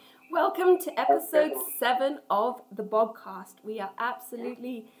welcome to episode 7 of the podcast. We are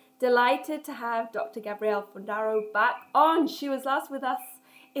absolutely delighted to have Dr. Gabrielle Fundaro back on. She was last with us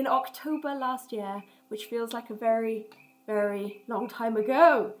in October last year, which feels like a very, very long time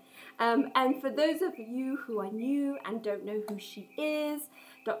ago. And for those of you who are new and don't know who she is,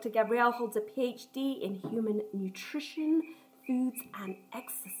 Dr. Gabrielle holds a PhD in human nutrition, foods and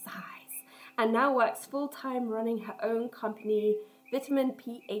exercise, and now works full-time running her own company, Vitamin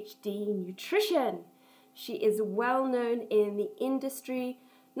PhD Nutrition. She is well known in the industry,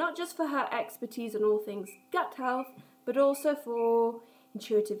 not just for her expertise on all things gut health, but also for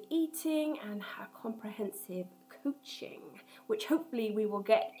intuitive eating and her comprehensive coaching, which hopefully we will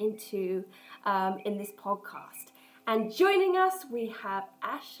get into in this podcast. And joining us, we have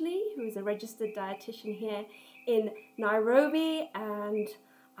Ashley, who is a registered dietitian here in Nairobi, and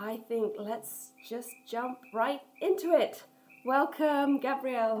I think let's just jump right into it. Welcome,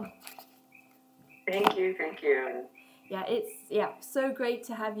 Gabrielle. Thank you. Yeah, it's so great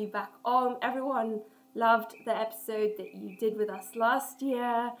to have you back on. Everyone loved the episode that you did with us last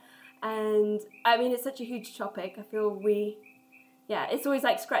year, and I mean, it's such a huge topic. I feel it's always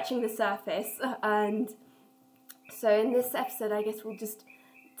like scratching the surface, and so in this episode, I guess we'll just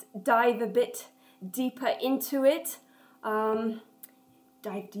dive a bit deeper into it,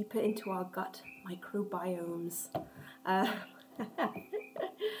 dive deeper into our gut microbiomes.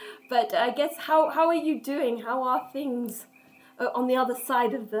 But I guess, how are you doing? How are things on the other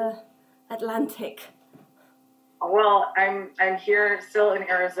side of the Atlantic? Well, I'm here still in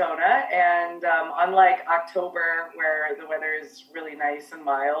Arizona, and unlike October, where the weather is really nice and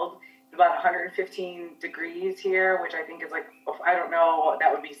mild, it's about 115 degrees here, which I think is like, I don't know,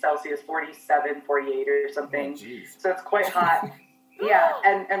 that would be Celsius, 47, 48 or something. Oh, so it's quite hot. Yeah,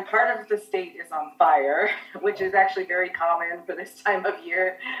 and part of the state is on fire, which is actually very common for this time of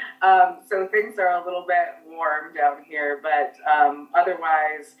year. So things are a little bit warm down here, but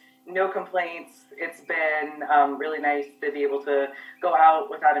otherwise, no complaints. It's been really nice to be able to go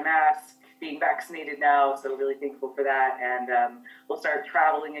out without a mask, being vaccinated now, so really thankful for that. And we'll start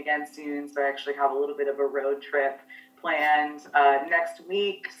traveling again soon, so I actually have a little bit of a road trip planned next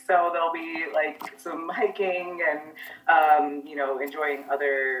week, so there'll be like some hiking and enjoying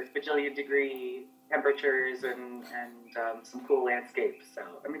other bajillion degree temperatures and some cool landscapes. So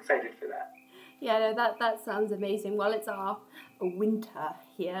I'm excited for that. Yeah, no, that sounds amazing. Well, it's our winter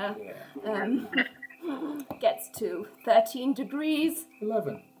here. Yeah. Gets to 13 degrees.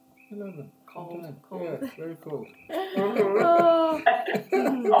 11. Cold. Yeah, very cold. Oh.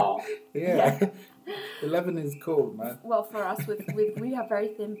 Yeah. 11 is cold, man. Well, for us, we have very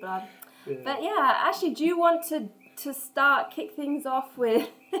thin blood. Yeah. But yeah, Ashley, do you want to kick things off with?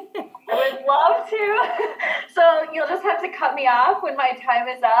 I would love to. So you'll just have to cut me off when my time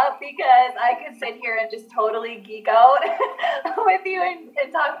is up, because I could sit here and just totally geek out with you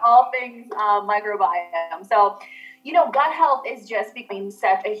and talk all things microbiome. So, gut health is just becoming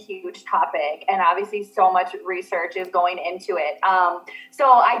such a huge topic, and obviously so much research is going into it. So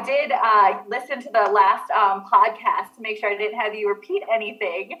I did listen to the last podcast to make sure I didn't have you repeat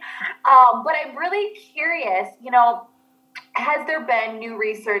anything. But I'm really curious, has there been new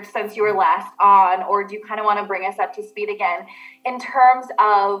research since you were last on, or do you kind of want to bring us up to speed again in terms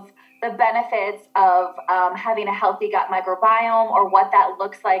of the benefits of having a healthy gut microbiome, or what that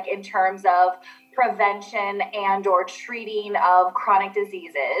looks like in terms of prevention and or treating of chronic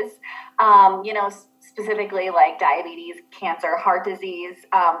diseases, specifically like diabetes, cancer, heart disease,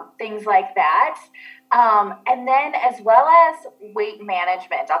 things like that. And then as well as weight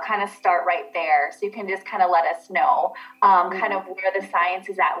management, I'll kind of start right there. So you can just kind of let us know kind of where the science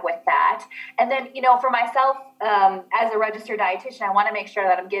is at with that. And then, for myself, as a registered dietitian, I want to make sure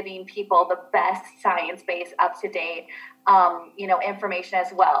that I'm giving people the best science-based, up-to-date, information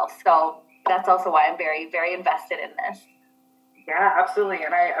as well. So that's also why I'm very, very invested in this. Yeah, absolutely.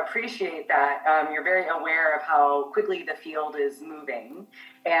 And I appreciate that. You're very aware of how quickly the field is moving,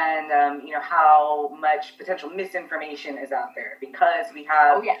 and, how much potential misinformation is out there, because we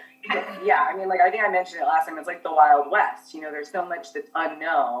have, I think I mentioned it last time, it's like the Wild West. There's so much that's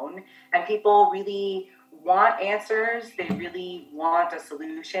unknown, and people really want answers. They really want a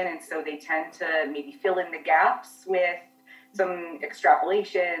solution. And so they tend to maybe fill in the gaps with some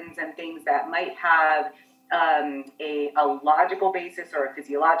extrapolations and things that might have a logical basis or a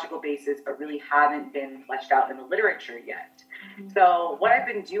physiological basis, but really haven't been fleshed out in the literature yet. Mm-hmm. So what I've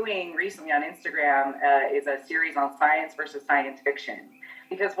been doing recently on Instagram is a series on science versus science fiction.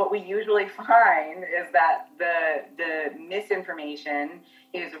 Because what we usually find is that the misinformation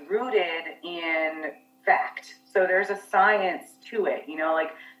is rooted in fact. So there's a science to it,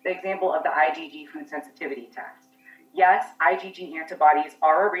 like the example of the IgG food sensitivity test. Yes, IgG antibodies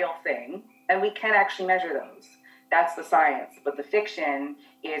are a real thing, and we can actually measure those. That's the science. But the fiction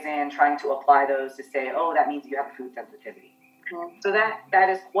is in trying to apply those to say, oh, that means you have a food sensitivity. Mm-hmm. So that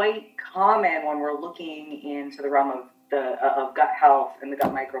is quite common when we're looking into the realm of gut health and the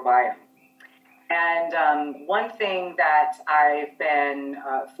gut microbiome. And one thing that I've been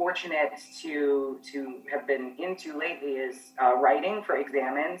fortunate to have been into lately is writing for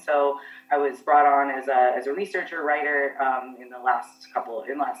Examine. So I was brought on as a researcher writer in last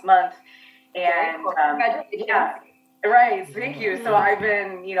month, and congratulations. Yeah, right. Thank you. So I've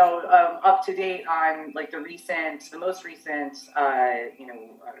been up to date on like the most recent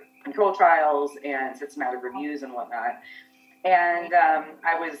control trials and systematic reviews and whatnot. And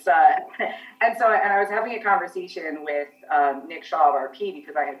I was having a conversation with Nick Shaw of RP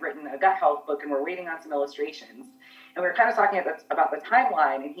because I had written a gut health book and we're waiting on some illustrations. And we were kind of talking about the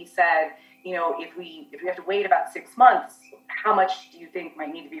timeline. And he said, if we have to wait about 6 months, how much do you think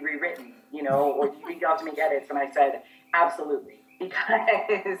might need to be rewritten? Or do you think you'll have to make edits? And I said, absolutely.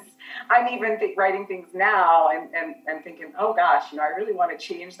 Because I'm even writing things now and thinking, oh gosh, I really want to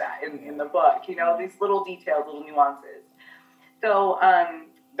change that in the book. These little details, little nuances. So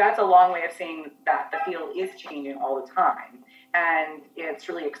that's a long way of saying that the field is changing all the time. And it's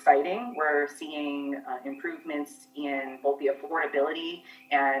really exciting. We're seeing improvements in both the affordability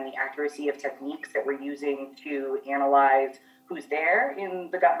and the accuracy of techniques that we're using to analyze who's there in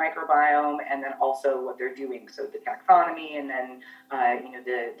the gut microbiome and then also what they're doing. So the taxonomy and then,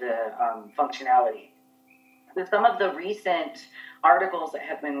 the functionality. So some of the recent articles that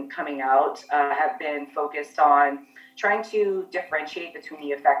have been coming out have been focused on trying to differentiate between the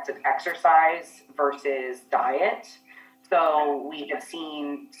effects of exercise versus diet. So we have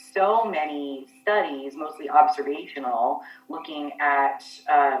seen so many studies, mostly observational, looking at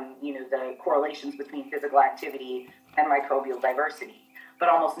the correlations between physical activity and microbial diversity, but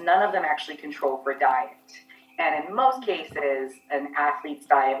almost none of them actually control for diet. And in most cases, an athlete's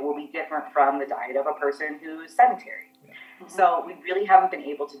diet will be different from the diet of a person who's sedentary. So we really haven't been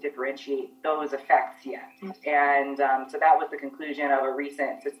able to differentiate those effects yet. And so that was the conclusion of a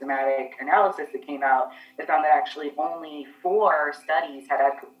recent systematic analysis that came out that found that actually only 4 studies had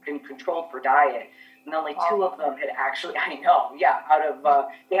been controlled for diet. And only 2 of them had actually, out of,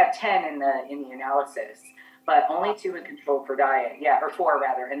 they had 10 in the analysis. But only 2 had controlled for diet, or 4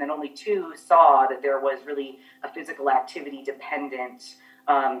 rather, and then only 2 saw that there was really a physical activity dependent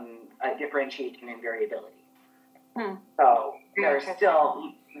differentiation and variability. So there's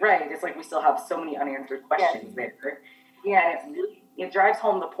still, right, it's like we still have so many unanswered questions there. Yeah, and it drives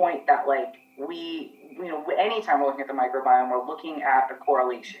home the point that like anytime we're looking at the microbiome, we're looking at the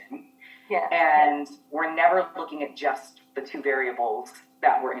correlation. Yeah. And we're never looking at just the 2 variables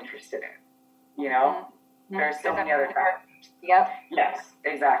that we're interested in, There's so many other factors. Yep. Yes,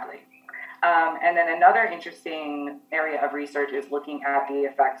 exactly. And then another interesting area of research is looking at the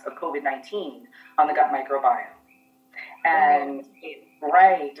effects of COVID-19 on the gut microbiome. And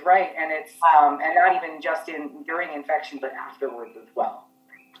right, and it's and not even just during infection, but afterwards as well.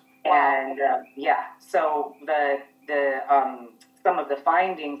 And so the some of the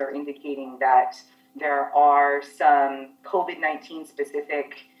findings are indicating that there are some COVID-19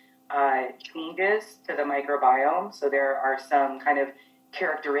 specific changes to the microbiome. So there are some kind of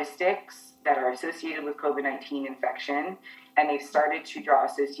characteristics that are associated with COVID-19 infection, and they've started to draw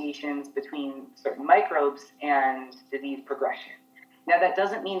associations between certain microbes and disease progression. Now, that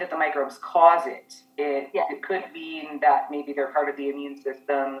doesn't mean that the microbes cause it. It could mean that maybe they're part of the immune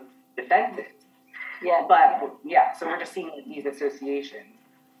system's defenses. So we're just seeing these associations,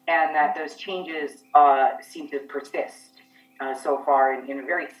 and that those changes seem to persist so far in a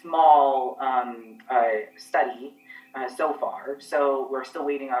very small study so far. So we're still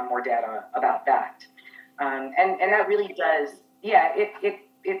waiting on more data about that. And that really does,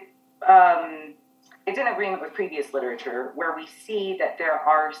 it's in agreement with previous literature where we see that there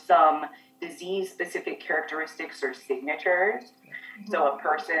are some disease-specific characteristics or signatures. Mm-hmm. So a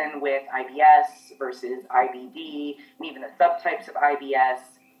person with IBS versus IBD, and even the subtypes of IBS,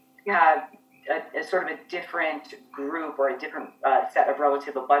 have a sort of a different group or a different set of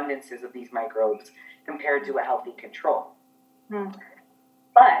relative abundances of these microbes compared to a healthy control. Mm.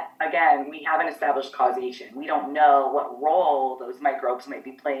 But again, we haven't established causation. We don't know what role those microbes might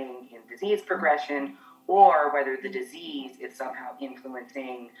be playing in disease progression or whether the disease is somehow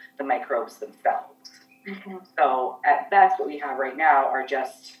influencing the microbes themselves. Mm-hmm. So at best, what we have right now are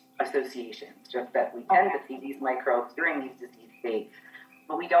just associations, just that we tend to see these microbes during these disease states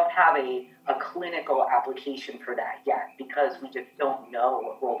but we don't have a clinical application for that yet because we just don't know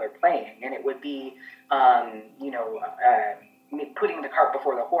what role they're playing. And it would be, putting the cart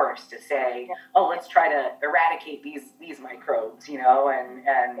before the horse to say, oh, let's try to eradicate these microbes, and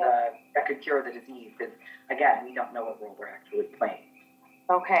that could cure the disease. Because again, we don't know what role they're actually playing.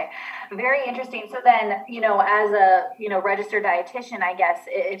 Okay, very interesting. So then, as a, registered dietitian, I guess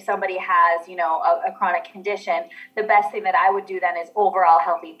if somebody has, a chronic condition, the best thing that I would do then is overall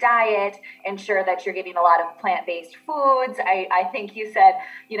healthy diet, ensure that you're getting a lot of plant-based foods. I think you said,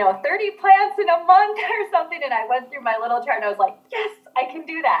 30 plants in a month or something. And I went through my little chart and I was like, yes, I can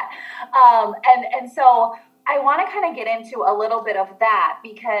do that. And so I want to kind of get into a little bit of that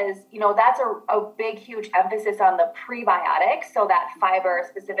because, that's a big, huge emphasis on the prebiotics. So that fiber,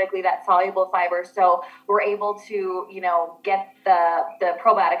 specifically that soluble fiber. So we're able to, get the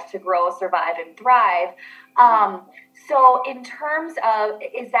probiotics to grow, survive, and thrive. So in terms of,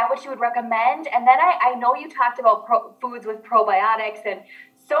 is that what you would recommend? And then I know you talked about foods with probiotics and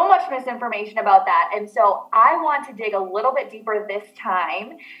so much misinformation about that. And so I want to dig a little bit deeper this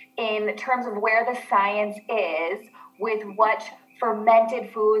time in terms of where the science is with what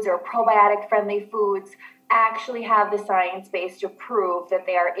fermented foods or probiotic friendly foods actually have the science base to prove that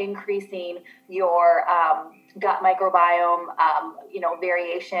they are increasing your gut microbiome,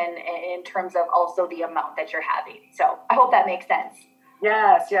 variation in terms of also the amount that you're having. So I hope that makes sense.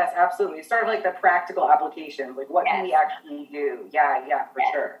 Yes, absolutely. Sort of like the practical application, like what can we actually do? Yeah, for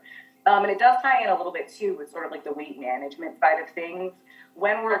sure. And it does tie in a little bit too with sort of like the weight management side of things.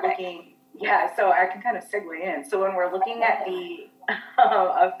 When we're looking, so I can kind of segue in. So when we're looking at the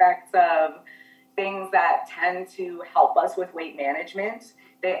effects of things that tend to help us with weight management,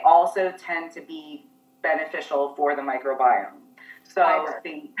 they also tend to be beneficial for the microbiome. So,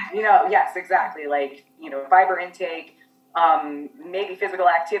 yes, exactly. Like, fiber intake, maybe physical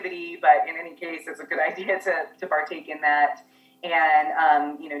activity, but in any case, it's a good idea to partake in that.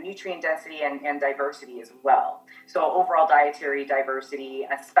 And, nutrient density and diversity as well. So overall dietary diversity,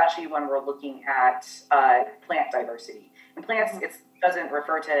 especially when we're looking at plant diversity. And plants, it doesn't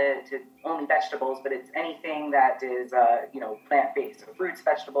refer to only vegetables, but it's anything that is, plant-based. So fruits,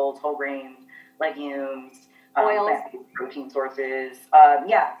 vegetables, whole grains, legumes, oils, plant-based protein sources.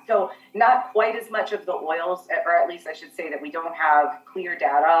 So not quite as much of the oils, or at least I should say that we don't have clear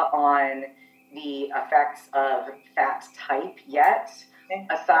data on the effects of fat type yet,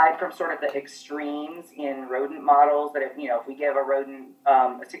 aside from sort of the extremes in rodent models that if we give a rodent a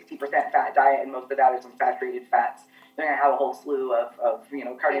 60% fat diet and most of that is unsaturated fats, they're going to have a whole slew of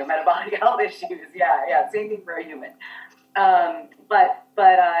cardiometabolic health issues. Yeah, same thing for a human. But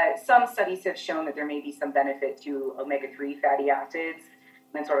some studies have shown that there may be some benefit to omega-3 fatty acids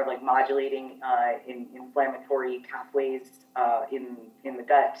and sort of like modulating in inflammatory pathways in the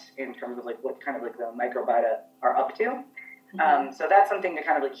gut in terms of like what kind of like the microbiota are up to. So that's something to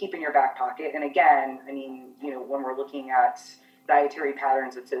kind of like keep in your back pocket. And again, when we're looking at dietary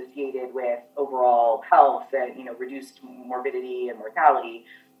patterns associated with overall health and, reduced morbidity and mortality,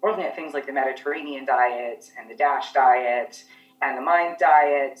 we're looking at things like the Mediterranean diet and the DASH diet and the MIND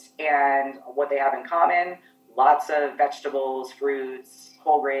diet, and what they have in common, lots of vegetables, fruits,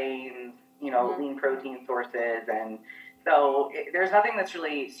 whole grains, lean protein sources. And so there's nothing that's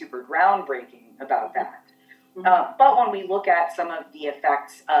really super groundbreaking about that. But when we look at some of the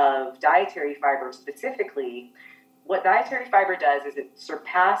effects of dietary fiber specifically, what dietary fiber does is it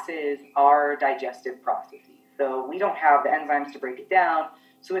surpasses our digestive processes. So we don't have the enzymes to break it down.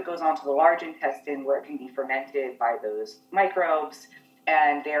 So it goes on to the large intestine where it can be fermented by those microbes.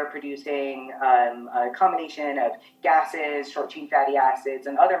 And they're producing a combination of gases, short-chain fatty acids,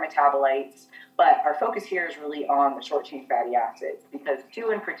 and other metabolites. But our focus here is really on the short-chain fatty acids because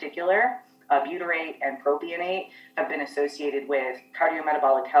two in particular, butyrate and propionate, have been associated with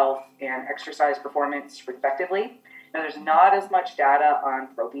cardiometabolic health and exercise performance, respectively. Now, there's not as much data on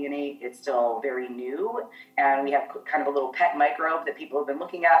propionate. It's still very new, and we have kind of a little pet microbe that people have been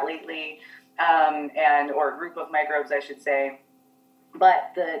looking at lately, or a group of microbes, I should say.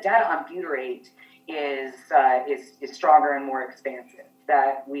 But the data on butyrate is stronger and more expansive.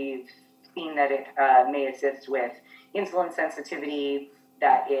 That we've seen that it may assist with insulin sensitivity,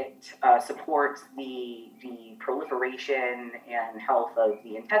 that it supports the proliferation and health of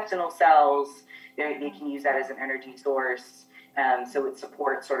the intestinal cells. They can use that as an energy source. So it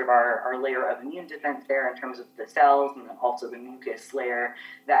supports sort of our layer of immune defense there in terms of the cells and also the mucus layer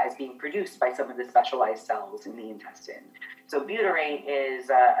that is being produced by some of the specialized cells in the intestine. So butyrate is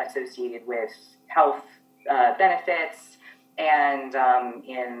associated with health benefits, and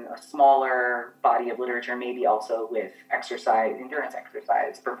in a smaller body of literature, maybe also with exercise, endurance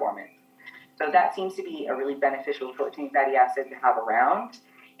exercise performance. So that seems to be a really beneficial short-chain fatty acid to have around.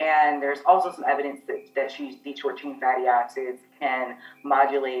 And there's also some evidence that these short-chain fatty acids can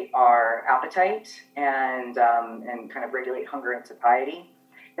modulate our appetite and kind of regulate hunger and satiety.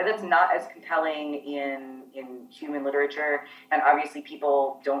 Now, that's not as compelling in human literature, and obviously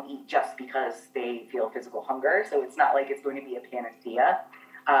people don't eat just because they feel physical hunger, so it's not like it's going to be a panacea.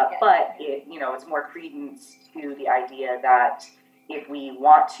 But it's more credence to the idea that if we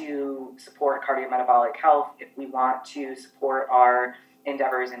want to support cardiometabolic health, if we want to support our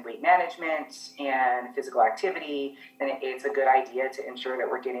endeavors in weight management and physical activity, then it's a good idea to ensure that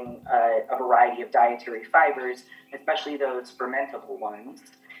we're getting a variety of dietary fibers, especially those fermentable ones,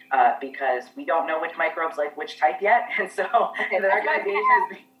 because we don't know which microbes like which type yet. And so the recommendation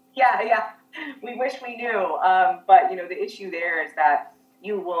is, we wish we knew. But, the issue there is that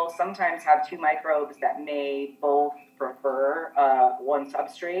you will sometimes have two microbes that may both prefer one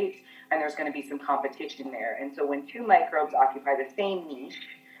substrate, and there's going to be some competition there. And so when two microbes occupy the same niche,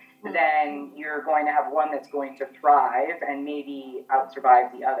 then you're going to have one that's going to thrive and maybe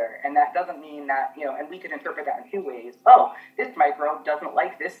outsurvive the other. And that doesn't mean that, and we could interpret that in two ways. Oh, this microbe doesn't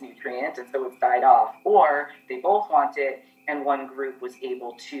like this nutrient, and so it's died off. Or they both want it, and one group was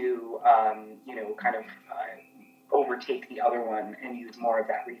able to, overtake the other one and use more of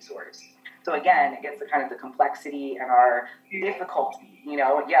that resource. So again, it gets to kind of the complexity and our difficulty,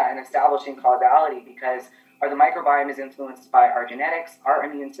 in establishing causality, because the microbiome is influenced by our genetics, our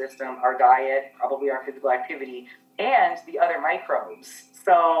immune system, our diet, probably our physical activity, and the other microbes.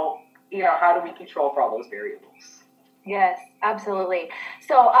 So, how do we control for all those variables? Yes, absolutely.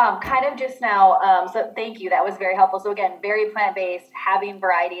 So kind of just now, so thank you. That was very helpful. So again, very plant-based, having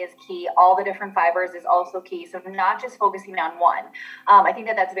variety is key. All the different fibers is also key. So not just focusing on one. I think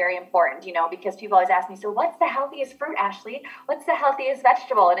that's very important, because people always ask me, so what's the healthiest fruit, Ashley? What's the healthiest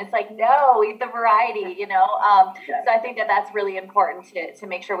vegetable? And it's like, no, eat the variety, Yes. So I think that's really important to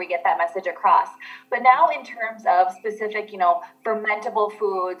make sure we get that message across. But now in terms of specific, fermentable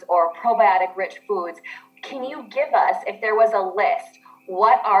foods or probiotic-rich foods, can you give us, if there was a list,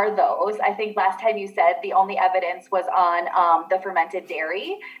 what are those? I think last time you said the only evidence was on the fermented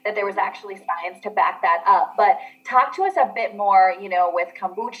dairy, that there was actually science to back that up. But talk to us a bit more, with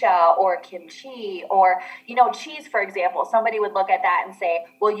kombucha or kimchi or, cheese, for example. Somebody would look at that and say,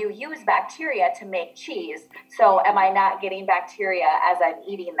 well, you use bacteria to make cheese. So am I not getting bacteria as I'm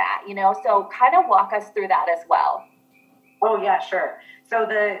eating that? So kind of walk us through that as well. Oh, yeah, sure. So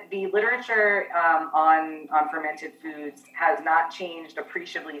the literature on fermented foods has not changed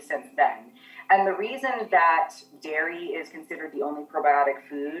appreciably since then. And the reason that dairy is considered the only probiotic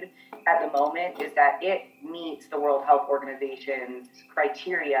food at the moment is that it meets the World Health Organization's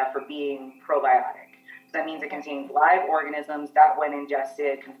criteria for being probiotic. So that means it contains live organisms that, when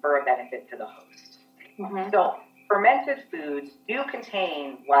ingested, confer a benefit to the host. Mm-hmm. So fermented foods do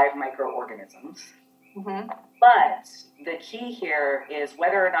contain live microorganisms. Mm-hmm. But the key here is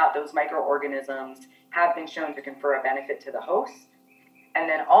whether or not those microorganisms have been shown to confer a benefit to the host, and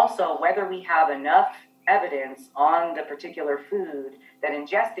then also whether we have enough evidence on the particular food that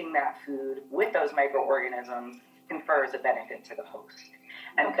ingesting that food with those microorganisms confers a benefit to the host.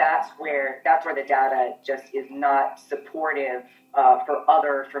 And that's where the data just is not supportive for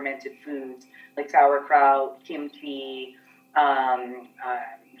other fermented foods like sauerkraut, kimchi, I'm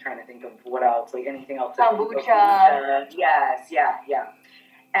trying to think of what else, like anything else. Kombucha. Yes, yeah.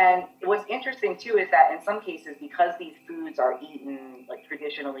 And what's interesting too is that in some cases, because these foods are eaten like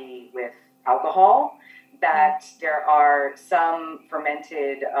traditionally with alcohol, that there are some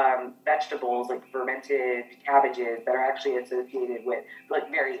fermented vegetables, like fermented cabbages, that are actually associated with,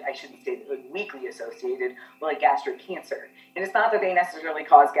 weakly associated with like gastric cancer. And it's not that they necessarily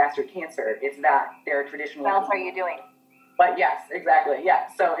cause gastric cancer; it's that they're traditionally. What else are you doing? But yes, exactly. Yeah.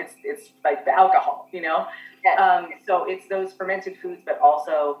 So it's like the alcohol, Yes. So it's those fermented foods, but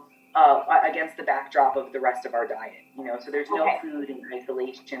also against the backdrop of the rest of our diet, So there's no food in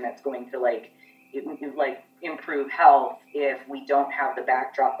isolation that's going to improve health if we don't have the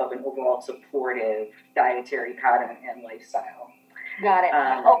backdrop of an overall supportive dietary pattern and lifestyle. Got it.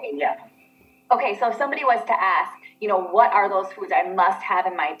 Okay. Yeah. Okay, so if somebody was to ask, what are those foods I must have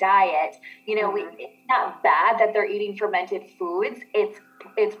in my diet? It's not bad that they're eating fermented foods.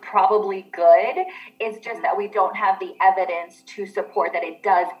 It's probably good. It's just that we don't have the evidence to support that it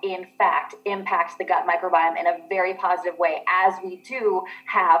does, in fact, impact the gut microbiome in a very positive way, as we do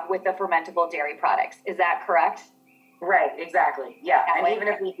have with the fermentable dairy products. Is that correct? Right, exactly. Yeah. And even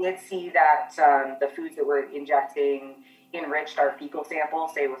if we did see that the foods that we're ingesting enriched our fecal sample,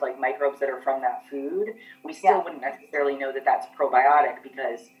 say with like microbes that are from that food, we still wouldn't necessarily know that that's probiotic,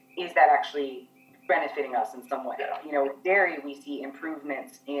 because is that actually benefiting us in some way? You know, with dairy, we see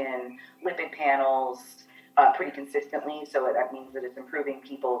improvements in lipid panels pretty consistently. So that means that it's improving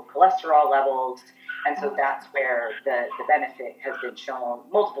people's cholesterol levels. And so that's where the benefit has been shown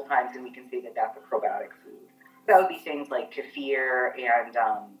multiple times, and we can say that that's a probiotic food. That would be things like kefir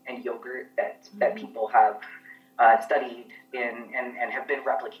and yogurt that people have studied and have been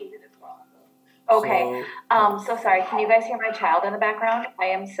replicated as well. Okay. So sorry. Can you guys hear my child in the background? I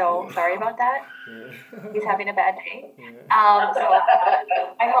am so sorry about that. He's having a bad day. So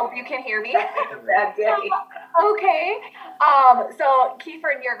I hope you can hear me. Bad day. Okay. So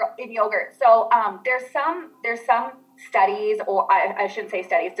kefir in yogurt. So there's some studies, or I shouldn't say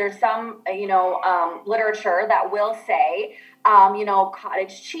studies. There's some literature that will say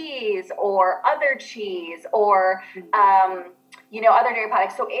cottage cheese or other cheese or other dairy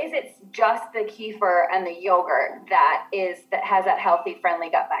products. So is it just the kefir and the yogurt that has that healthy, friendly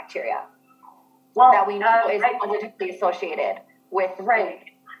gut bacteria? Well, that we know is positively associated with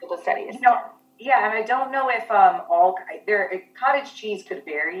the studies. Yeah, and I don't know if cottage cheese could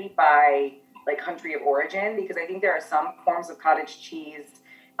vary by like country of origin, because I think there are some forms of cottage cheese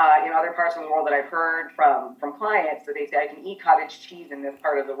in other parts of the world that I've heard from clients that they say I can eat cottage cheese in this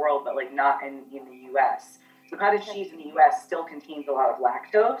part of the world, but like not in the U.S. So cottage cheese in the U.S. still contains a lot of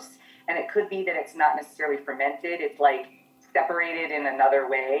lactose, and it could be that it's not necessarily fermented. It's like separated in another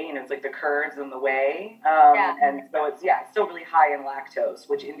way, and it's like the curds in the whey. And so it's still really high in lactose,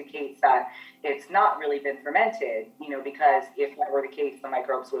 which indicates that it's not really been fermented, because if that were the case, the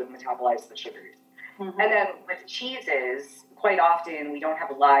microbes would have metabolized the sugars. Mm-hmm. And then with cheeses, quite often we don't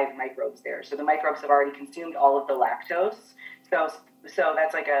have live microbes there. So the microbes have already consumed all of the lactose. So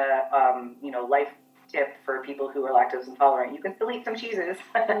that's like a life tip for people who are lactose intolerant. You can still eat some cheeses.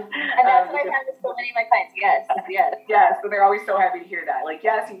 And that's what I have with so many of my clients. Yes. Yeah, so they're always so happy to hear that. Like,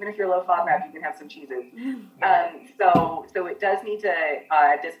 yes, even if you're low FODMAP, you can have some cheeses. So it does need to,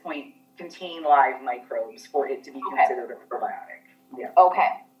 at this point, contain live microbes for it to be considered a probiotic. Yeah. Okay.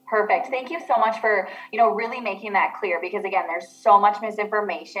 Perfect. Thank you so much for, really making that clear, because again, there's so much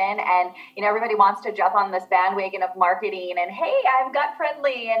misinformation, and, everybody wants to jump on this bandwagon of marketing and, hey, I'm gut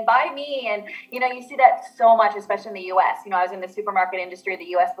friendly and buy me. And, you see that so much, especially in the U.S. I was in the supermarket industry in the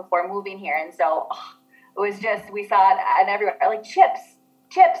U.S. before moving here. And so it was just, we saw it and everywhere, like chips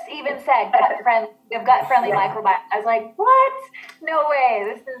even said gut friendly microbiome. I was like, what? No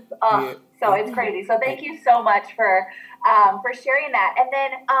way. This is, so it's crazy. So thank you so much for sharing that. And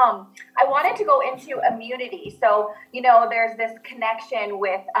then I wanted to go into immunity. So, there's this connection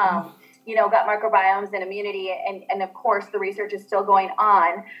with, gut microbiomes and immunity. And of course, the research is still going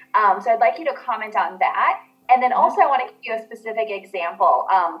on. So I'd like you to comment on that. And then also I want to give you a specific example,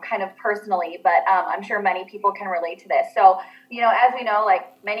 kind of personally, but I'm sure many people can relate to this. So, as we know,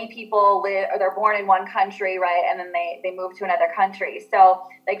 like many people they're born in one country, right? And then they move to another country. So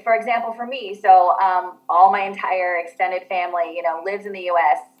like, for example, for me, so all my entire extended family, lives in the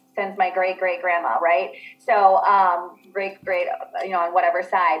U.S. since my great-great-grandma, right? So great, on whatever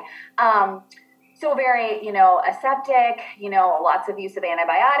side. So very, aseptic, lots of use of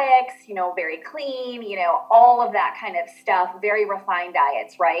antibiotics, very clean, all of that kind of stuff, very refined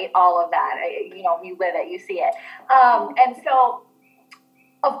diets, right? All of that, you live it, you see it. And so,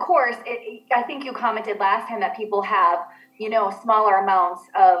 of course, I think you commented last time that people have, smaller amounts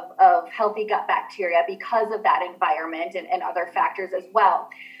of healthy gut bacteria because of that environment and other factors as well.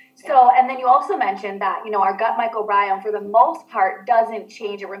 So, and then you also mentioned that, our gut microbiome for the most part doesn't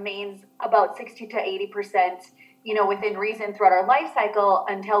change. It remains about 60 to 80%, within reason throughout our life cycle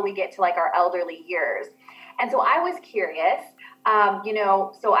until we get to like our elderly years. And so I was curious,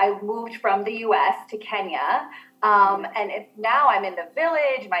 so I moved from the US to Kenya. And now I'm in the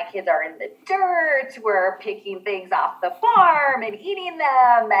village. My kids are in the dirt. We're picking things off the farm and eating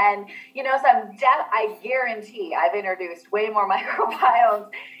them. And, so I guarantee I've introduced way more microbiomes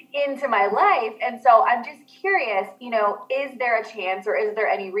into my life. And so I'm just curious, is there a chance or is there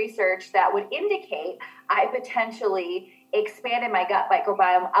any research that would indicate I potentially expanded my gut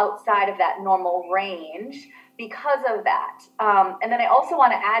microbiome outside of that normal range because of that? And then I also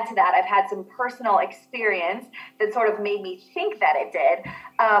want to add to that, I've had some personal experience that sort of made me think that it did,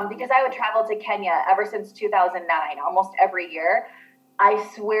 because I would travel to Kenya ever since 2009, almost every year. I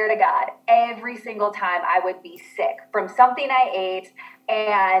swear to God, every single time I would be sick from something I ate,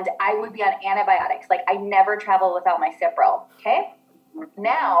 and I would be on antibiotics. Like, I never travel without my Cipro, okay?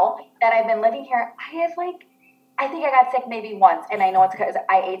 Now that I've been living here, I I think I got sick maybe once, and I know it's because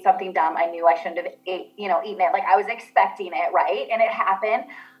I ate something dumb. I knew I shouldn't have eaten it. Like I was expecting it, right? And it happened.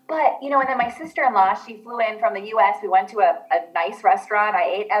 But, and then my sister-in-law, she flew in from the U.S. We went to a nice restaurant. I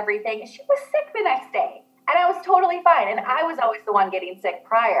ate everything. She was sick the next day. And I was totally fine. And I was always the one getting sick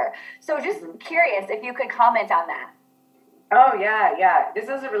prior. So just curious if you could comment on that. Oh, yeah. This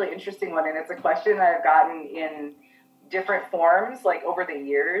is a really interesting one. And it's a question I've gotten in different forms, like over the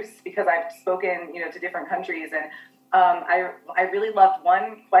years, because I've spoken, to different countries. And I really loved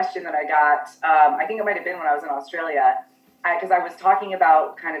one question that I got. I think it might have been when I was in Australia, because I was talking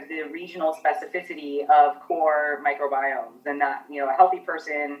about kind of the regional specificity of core microbiomes, and that, a healthy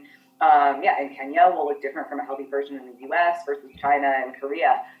person, in Kenya will look different from a healthy person in the U.S. versus China and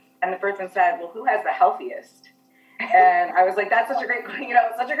Korea. And the person said, well, who has the healthiest? And I was like, that's such a great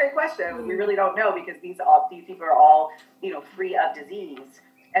question. We really don't know, because these people are all, free of disease.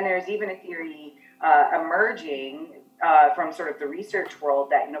 And there's even a theory emerging from sort of the research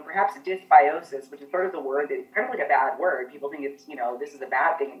world that, perhaps dysbiosis, which is sort of the word that is kind of like a bad word. People think it's, this is a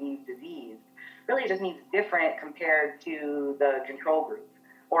bad thing. It means disease. Really, it just means different compared to the control group,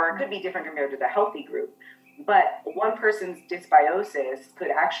 or it could be different compared to the healthy group. But one person's dysbiosis could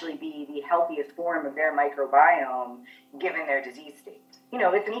actually be the healthiest form of their microbiome given their disease state.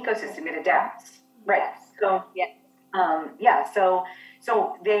 It's an ecosystem, it adapts. Right. So,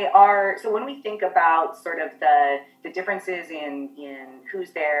 So they are. So when we think about sort of the differences in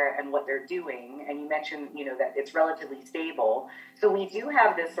who's there and what they're doing, and you mentioned that it's relatively stable. So we do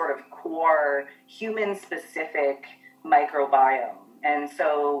have this sort of core human specific microbiome, and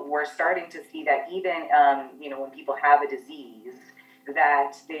so we're starting to see that even when people have a disease,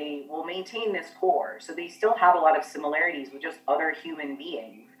 that they will maintain this core. So they still have a lot of similarities with just other human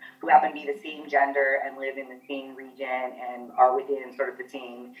beings who happen to be the same gender and live in the same region and are within sort of the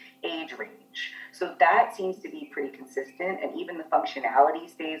same age range. So that seems to be pretty consistent, and even the functionality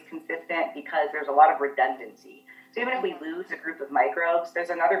stays consistent because there's a lot of redundancy. So even if we lose a group of microbes, there's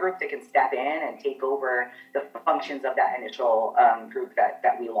another group that can step in and take over the functions of that initial group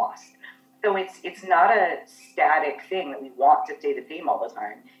that we lost. So it's not a static thing that we want to stay the same all the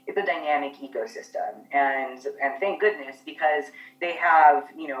time. It's a dynamic ecosystem, and thank goodness, because they have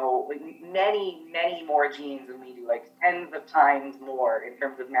many more genes than we do, like tens of times more in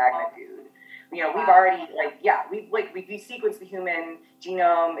terms of magnitude. We've already we sequenced the human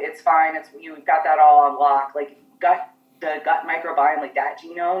genome. It's fine. We've got that all on lock. Like the gut microbiome, like that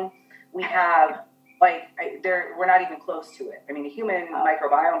genome, we have. We're not even close to it. I mean, the Human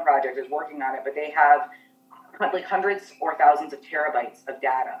Microbiome Project is working on it, but they have like hundreds or thousands of terabytes of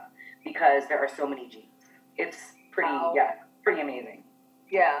data because there are so many genes. It's pretty amazing.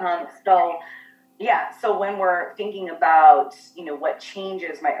 Yeah. So when we're thinking about, what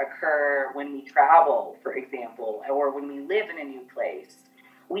changes might occur when we travel, for example, or when we live in a new place,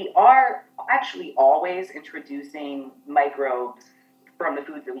 we are actually always introducing microbes from the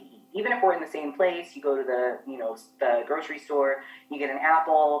foods that we eat. Even if we're in the same place, you go to the grocery store, you get an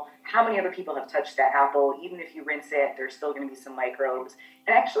apple. How many other people have touched that apple? Even if you rinse it, there's still going to be some microbes.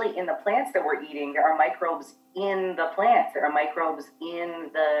 And actually, in the plants that we're eating, there are microbes in the plants. There are microbes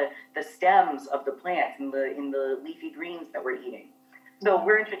in the stems of the plants, in the leafy greens that we're eating. So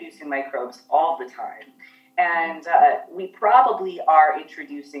we're introducing microbes all the time. And we probably are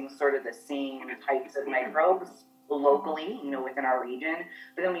introducing sort of the same types of microbes locally, within our region,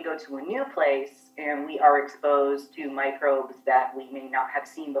 but then we go to a new place and we are exposed to microbes that we may not have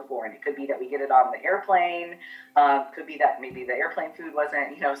seen before. And it could be that we get it on the airplane, could be that maybe the airplane food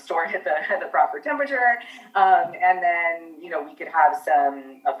wasn't, stored at the proper temperature, and then, we could have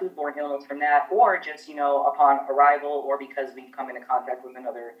some foodborne illness from that, or just, upon arrival, or because we've come into contact with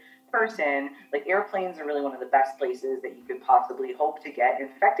another person. Like, airplanes are really one of the best places that you could possibly hope to get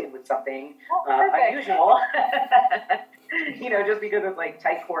infected with something unusual. Just because it's like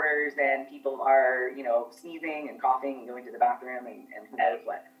tight quarters and people are, sneezing and coughing and going to the bathroom and who knows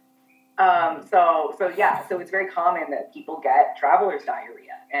what. So it's very common that people get traveler's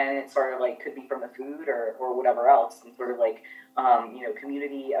diarrhea, and it's sort of like could be from the food or whatever else, and sort of like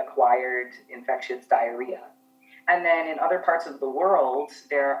community acquired infectious diarrhea. And then in other parts of the world,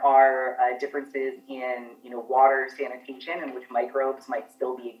 there are differences in, water sanitation, in which microbes might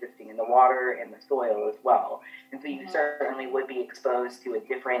still be existing in the water and the soil as well. And so you certainly would be exposed to a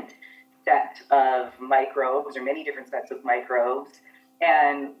different set of microbes, or many different sets of microbes.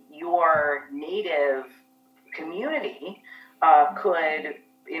 And your native community could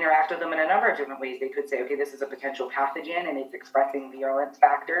interact with them in a number of different ways. They could say, okay, this is a potential pathogen and it's expressing virulence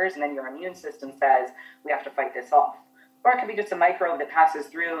factors, and then your immune system says, we have to fight this off. Or it could be just a microbe that passes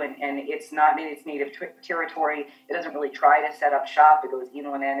through and it's not in its native territory. It doesn't really try to set up shop. It goes in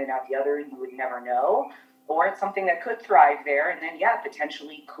one end and out the other, and you would never know. Or it's something that could thrive there and then,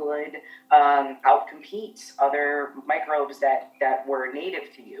 potentially could outcompete other microbes that were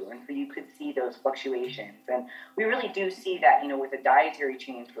native to you. And so you could see those fluctuations. And we really do see that, with a dietary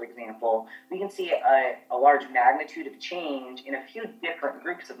change, for example, we can see a large magnitude of change in a few different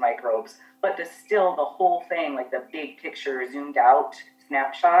groups of microbes, but still the whole thing, like the big picture zoomed out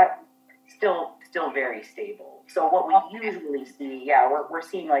snapshot, still very stable. So what we usually see, we're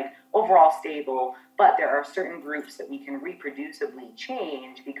seeing like overall stable, but there are certain groups that we can reproducibly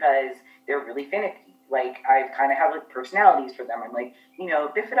change because they're really finicky. Like I kind of have like personalities for them. I'm like,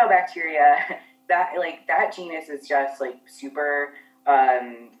 bifidobacteria, that genus is just like super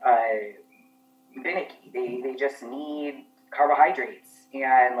finicky. They just need carbohydrates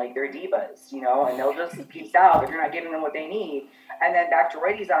and like they're divas, and they'll just peace out if you're not giving them what they need. And then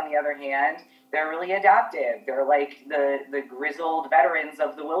Bacteroides, on the other hand, they're really adaptive. They're like the grizzled veterans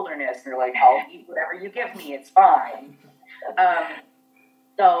of the wilderness. They're like, I'll eat whatever you give me. It's fine.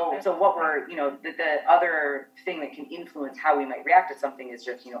 So what we're, the other thing that can influence how we might react to something is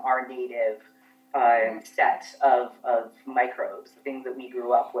just, our native set of microbes, the things that we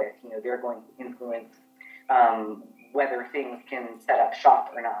grew up with. They're going to influence whether things can set up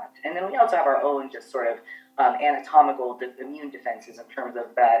shop or not. And then we also have our own just sort of anatomical immune defenses in terms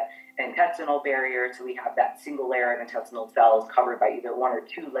of that intestinal barrier. So we have that single layer of intestinal cells covered by either one or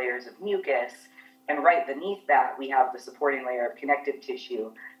two layers of mucus. And right beneath that, we have the supporting layer of connective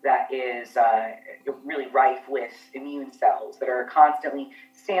tissue that is really rife with immune cells that are constantly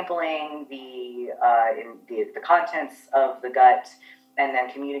sampling the contents of the gut and then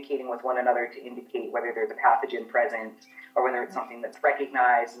communicating with one another to indicate whether there's a pathogen present or whether it's something that's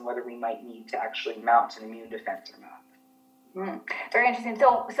recognized and whether we might need to actually mount an immune defense or not. Very interesting.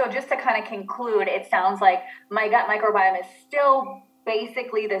 So just to kind of conclude, it sounds like my gut microbiome is still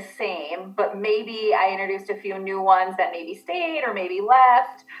basically the same, but maybe I introduced a few new ones that maybe stayed or maybe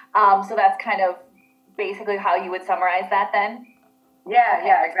left. So that's kind of basically how you would summarize that then?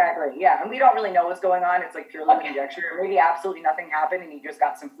 Yeah, exactly. Yeah, and we don't really know what's going on. It's like purely conjecture. Maybe absolutely nothing happened and you just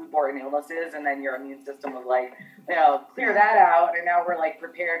got some foodborne illnesses and then your immune system was like, clear that out, and now we're like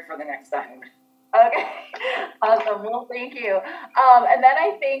prepared for the next time. Okay, awesome. Well, thank you. And then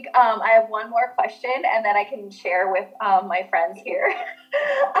I think I have one more question, and then I can share with my friends here.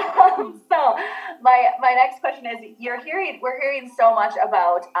 So my next question is: we're hearing so much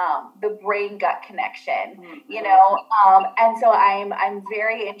about the brain gut connection, and so I'm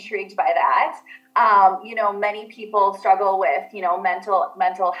very intrigued by that. Many people struggle with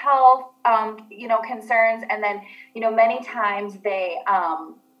mental health concerns, and then many times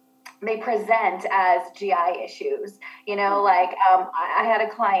they present as GI issues, I had a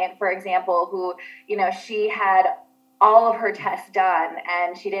client, for example, who, she had all of her tests done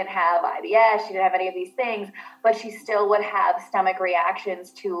and she didn't have IBS, she didn't have any of these things, but she still would have stomach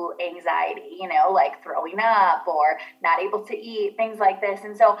reactions to anxiety, like throwing up or not able to eat, things like this.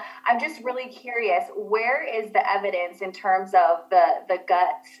 And so I'm just really curious, where is the evidence in terms of the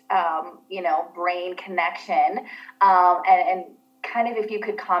gut, brain connection, and kind of if you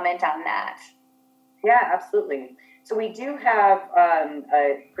could comment on that. Yeah, absolutely. So we do have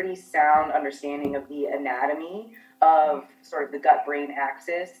a pretty sound understanding of the anatomy of sort of the gut-brain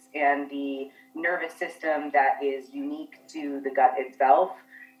axis and the nervous system that is unique to the gut itself.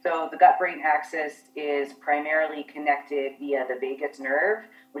 So the gut-brain axis is primarily connected via the vagus nerve,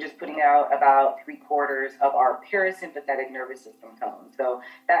 which is putting out about 3/4 of our parasympathetic nervous system tone. So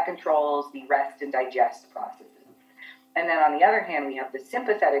that controls the rest and digest processes. And then on the other hand, we have the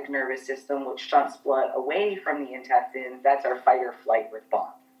sympathetic nervous system, which shunts blood away from the intestines. That's our fight or flight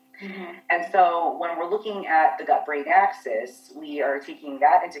response. Mm-hmm. And so when we're looking at the gut-brain axis, we are taking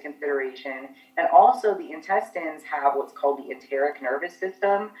that into consideration. And also the intestines have what's called the enteric nervous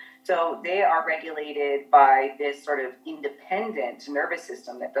system. So they are regulated by this sort of independent nervous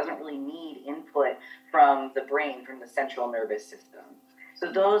system that doesn't really need input from the brain, from the central nervous system. So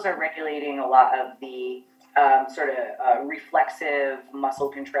those are regulating a lot of the reflexive muscle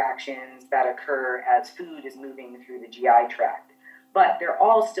contractions that occur as food is moving through the GI tract. But they're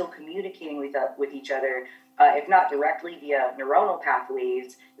all still communicating with each other, if not directly via neuronal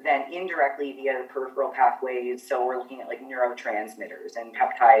pathways, then indirectly via the peripheral pathways. So we're looking at like neurotransmitters and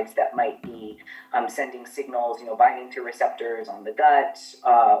peptides that might be sending signals, binding to receptors on the gut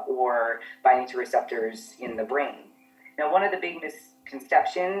or binding to receptors in the brain. Now, one of the big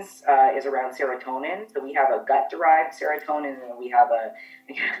misconceptions is around serotonin. So we have a gut-derived serotonin, and we have a...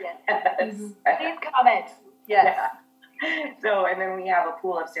 Yes. Please comment. Yes. So, and then we have a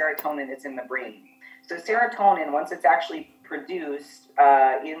pool of serotonin that's in the brain. So serotonin, once it's actually produced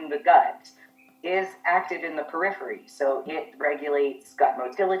in the gut, is active in the periphery. So it regulates gut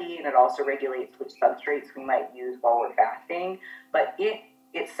motility, and it also regulates which substrates we might use while we're fasting. But it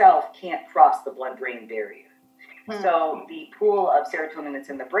itself can't cross the blood-brain barrier. So the pool of serotonin that's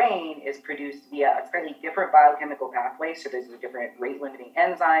in the brain is produced via a fairly different biochemical pathway. So there's a different rate-limiting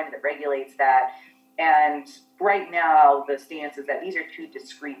enzyme that regulates that. And right now, the stance is that these are two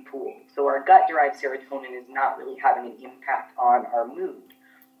discrete pools. So our gut-derived serotonin is not really having an impact on our mood.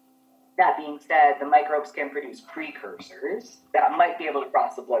 That being said, the microbes can produce precursors that might be able to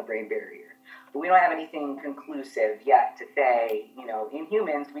cross the blood-brain barrier. But we don't have anything conclusive yet to say, in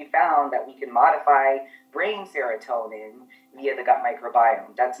humans, we found that we can modify brain serotonin via the gut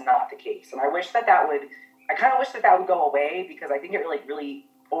microbiome. That's not the case. And I kind of wish that would go away, because I think it really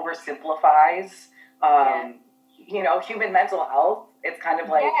oversimplifies, human mental health. It's kind of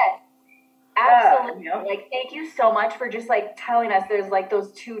like, yes. Absolutely. Like, thank you so much for just telling us there's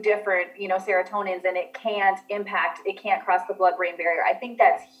those two different, serotonins, and it can't cross the blood-brain barrier. I think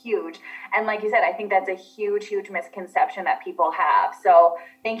that's huge. And like you said, I think that's a huge, huge misconception that people have. So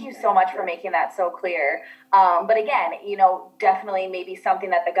thank you so much for making that so clear. But again, definitely maybe something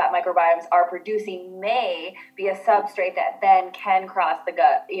that the gut microbiomes are producing may be a substrate that then can cross the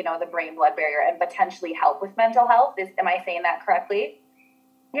gut, the brain-blood barrier, and potentially help with mental health. Am I saying that correctly?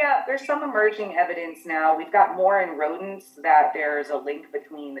 Yeah, there's some emerging evidence now. We've got more in rodents that there's a link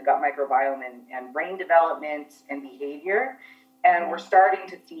between the gut microbiome and brain development and behavior. And we're starting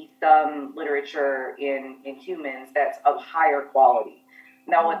to see some literature in humans that's of higher quality.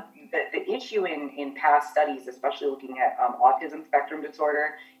 Now, what the issue in past studies, especially looking at autism spectrum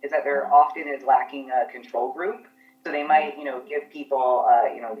disorder, is that there often is lacking a control group. So they might, give people,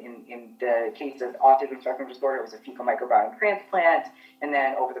 in the case of autism spectrum disorder, it was a fecal microbiome transplant. And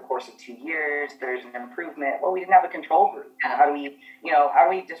then over the course of 2 years, there's an improvement. Well, we didn't have a control group. How do we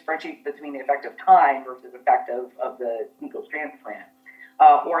differentiate between the effect of time versus the effect of the fecal transplant?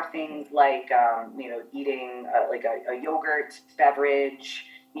 Or things like, eating like a yogurt beverage.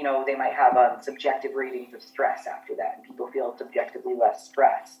 They might have subjective ratings of stress after that, and people feel subjectively less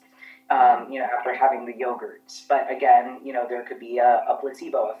stressed. After having the yogurt. But again, there could be a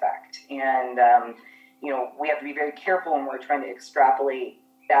placebo effect. And, we have to be very careful when we're trying to extrapolate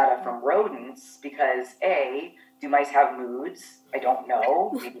data from rodents, because A, do mice have moods? I don't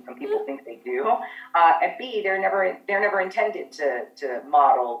know. Maybe some people think they do. And B, they're never intended to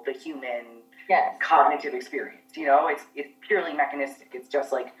model the human cognitive experience. It's purely mechanistic. It's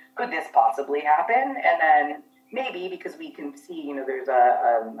just like, could this possibly happen? And then maybe because we can see, there's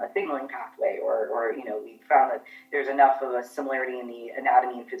a signaling pathway, or we found that there's enough of a similarity in the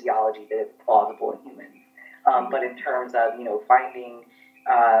anatomy and physiology that it's plausible in humans. But in terms of, finding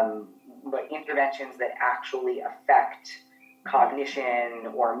interventions that actually affect cognition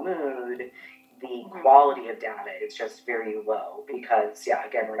or mood, the quality of data is just very low, because,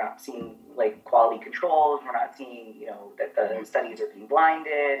 again, we're not seeing quality controls. We're not seeing, that the studies are being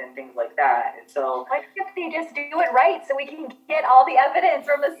blinded and things like that. And so, why can't they just do it right so we can get all the evidence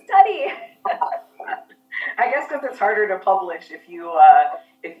from the study? I guess because it's harder to publish if you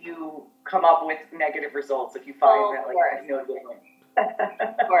come up with negative results, if you find that there's no difference.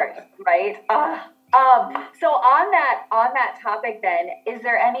 Of course, right? So on that topic then, is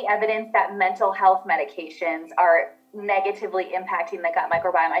there any evidence that mental health medications are negatively impacting the gut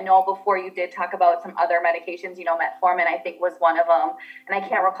microbiome? I know before you did talk about some other medications, metformin I think was one of them, and I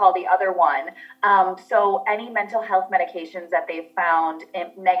can't recall the other one. So any mental health medications that they've found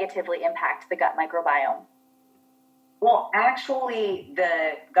negatively impact the gut microbiome? Well, actually,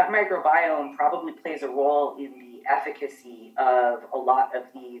 the gut microbiome probably plays a role in the efficacy of a lot of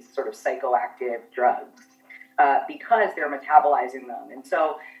these sort of psychoactive drugs, because they're metabolizing them. And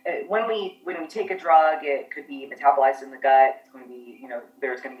so when we take a drug, it could be metabolized in the gut. It's going to be,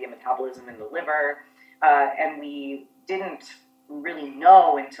 there's going to be a metabolism in the liver. And we didn't really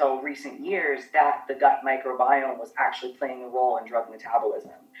know until recent years that the gut microbiome was actually playing a role in drug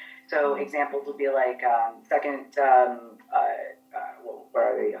metabolism. So examples would be like what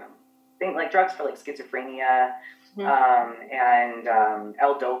are they? Things like drugs for schizophrenia, and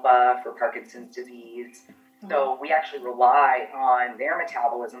L-Dopa for Parkinson's disease. So we actually rely on their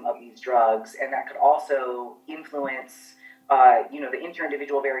metabolism of these drugs, and that could also influence, the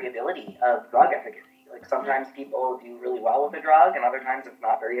inter-individual variability of drug efficacy. Sometimes people do really well with a drug, and other times it's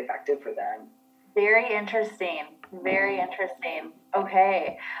not very effective for them. Very interesting. Very interesting.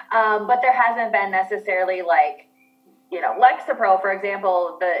 Okay. But there hasn't been necessarily Lexapro, for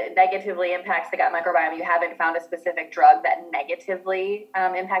example, the negatively impacts the gut microbiome. You haven't found a specific drug that negatively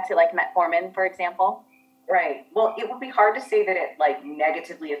impacts it, like metformin, for example. Right. Well, it would be hard to say that it like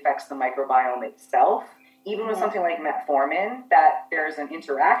negatively affects the microbiome itself. Even with something like metformin, that there's an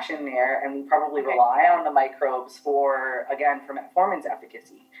interaction there, and we probably rely on the microbes for metformin's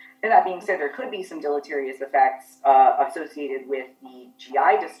efficacy. And that being said, there could be some deleterious effects associated with the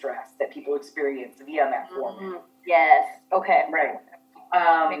GI distress that people experience via metformin. Yes. Okay. Right.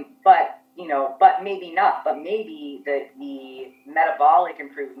 But maybe not. But maybe the metabolic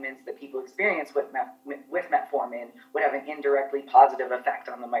improvements that people experience with metformin would have an indirectly positive effect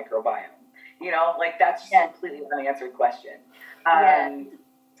on the microbiome. That's just a completely unanswered question.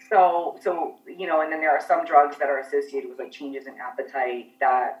 So, and then there are some drugs that are associated with like changes in appetite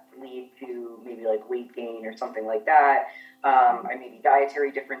that lead to maybe like weight gain or something like that, and maybe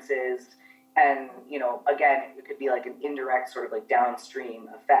dietary differences. And, again, it could be like an indirect sort of like downstream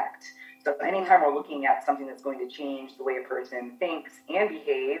effect. So anytime we're looking at something that's going to change the way a person thinks and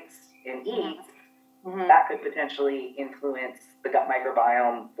behaves and eats, that could potentially influence the gut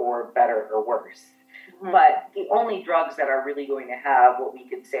microbiome for better or worse. But the only drugs that are really going to have what we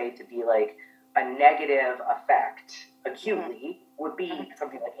could say to be like a negative effect acutely would be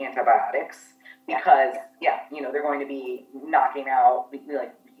something like antibiotics, because they're going to be knocking out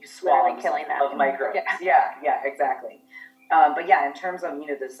like swaths of microbes. Yeah, exactly. But in terms of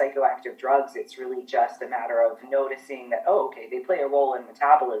the psychoactive drugs, it's really just a matter of noticing that they play a role in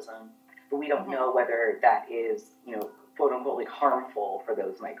metabolism, but we don't know whether that is quote unquote like harmful for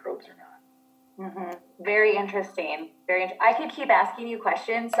those microbes or not. Very interesting. I could keep asking you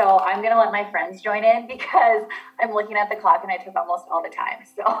questions, so I'm going to let my friends join in because I'm looking at the clock and I took almost all the time.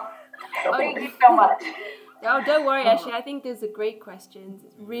 So thank you so much. Oh, don't worry, Ashley. I think those are great questions.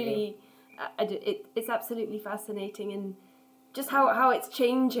 It's really, it's absolutely fascinating, and just how it's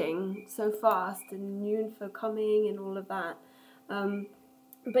changing so fast, and new info coming and all of that.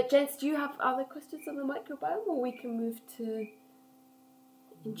 But gents, do you have other questions on the microbiome, or we can move to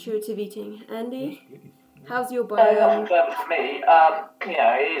intuitive eating? Andy, how's your biome? For me,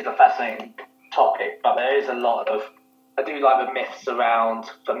 it is a fascinating topic, but there is a lot of, I do like the myths around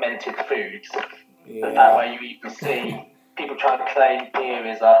fermented foods. And that way you even see people trying to claim beer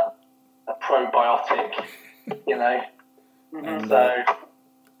is a probiotic, And, so,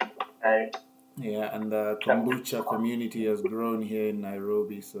 and the kombucha community has grown here in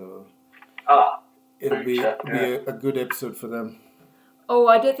Nairobi, so it'll be a good episode for them. Oh,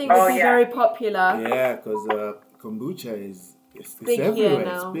 I don't think this is very popular. Yeah, because kombucha is big everywhere. Here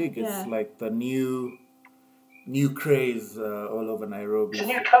now. It's big. It's like the new craze all over Nairobi. It's a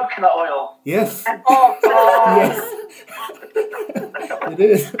new coconut oil. Yes. Oh, God. Yes. It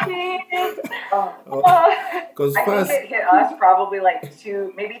is. Because I think it hit us probably like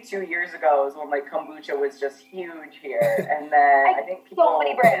 2 years ago is when like kombucha was just huge here, and then I think people so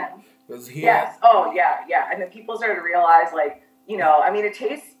many brands. Yes. Oh yeah. And then people started to realize like, it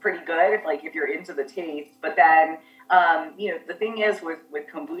tastes pretty good if you're into the taste, but then the thing is with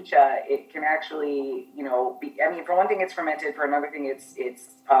kombucha, it can actually, for one thing it's fermented, for another thing it's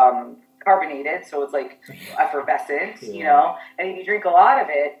carbonated, so it's like effervescent, and if you drink a lot of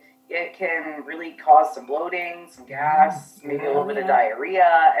it, it can really cause some bloating, some gas, maybe a little bit of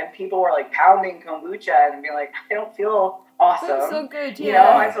diarrhea, and people were like pounding kombucha and being like, I don't feel awesome. That's so good,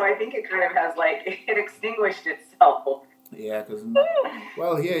 and so I think it kind of has it extinguished itself. Yeah, because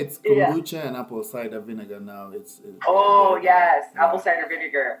here it's kombucha and apple cider vinegar now. It's apple cider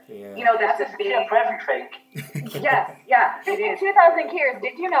vinegar. Yeah. That's a big for everything. Yes, it is. 2,000 years,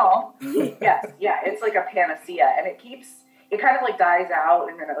 did you know? Yes, it's like a panacea, and it kind of like dies out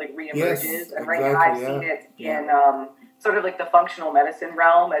and then it like reemerges. Yes, and right now I've seen it in sort of like the functional medicine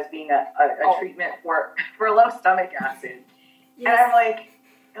realm as being a treatment for low stomach acid. Yes. And I'm like,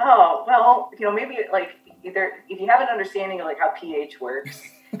 maybe either if you have an understanding of like how pH works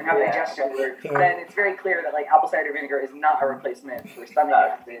and how digestion works, then it's very clear that like apple cider vinegar is not a replacement for stomach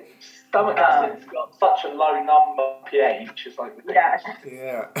acid. Stomach acid's got such a low number pH, it's like ridiculous.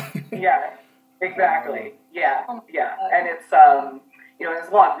 Yeah, exactly. Yeah, and it's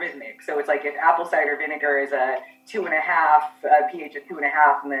it's logarithmic. So it's like if apple cider vinegar is a 2.5 pH of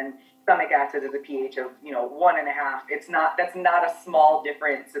 2.5, and then stomach acid is a pH of 1.5. That's not a small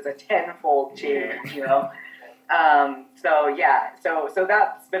difference. It's a tenfold change. So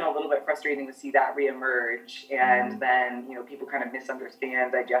that's been a little bit frustrating to see that reemerge, and then people kind of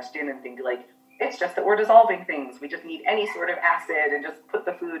misunderstand digestion and think like it's just that we're dissolving things. We just need any sort of acid and just put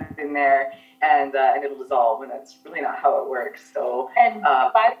the food in there, and it'll dissolve. And that's really not how it works. So, and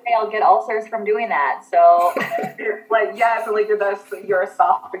by the way, I'll get ulcers from doing that. So, like, yeah, so like your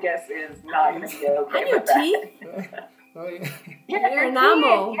esophagus is not going to be okay. And your with that. teeth. Oh yeah. yeah, Your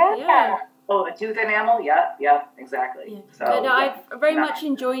enamel. teeth, Yeah. Oh, the tooth enamel? Yeah, exactly. Yeah. So, But no, yeah. I've very much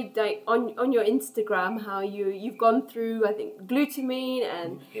enjoyed like on your Instagram how you've gone through, I think, glutamine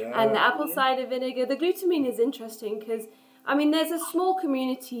and the apple cider vinegar. The glutamine is interesting because I mean there's a small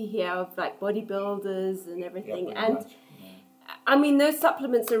community here of like bodybuilders and everything, pretty and much. I mean those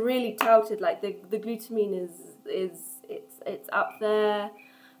supplements are really touted. Like the glutamine it's up there.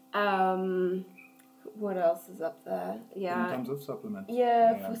 What else is up there? Yeah. In terms of supplements.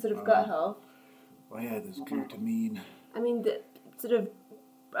 Yeah, for sort of gut health. Oh yeah, there's glutamine. I mean, the sort of,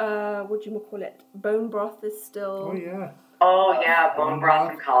 what do you call it? Bone broth is still. Oh yeah. Oh yeah, bone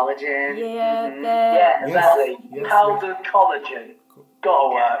broth and collagen. Yeah, Mhm. Yeah, exactly. Yes, Powdered collagen.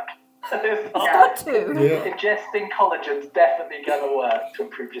 Gotta work. It's got to. Yeah. Ingesting collagen's definitely gonna work to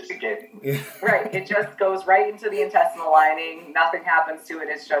improve your skin. Right, it just goes right into the intestinal lining. Nothing happens to it.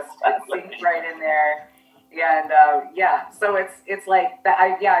 It sinks right in there. And so it's like that.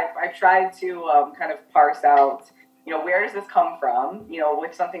 I've tried to kind of parse out, where does this come from?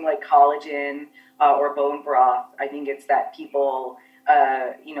 With something like collagen or bone broth, I think it's that people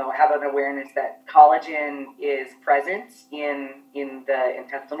have an awareness that collagen is present in the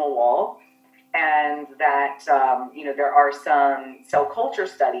intestinal wall, and that there are some cell culture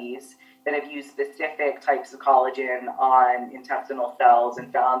studies that have used specific types of collagen on intestinal cells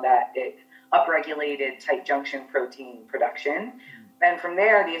and found that it upregulated tight junction protein production. And from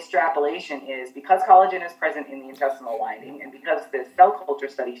there, the extrapolation is because collagen is present in the intestinal lining and because the cell culture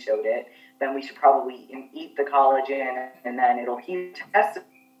study showed it, then we should probably eat the collagen and then it'll heal the intestinal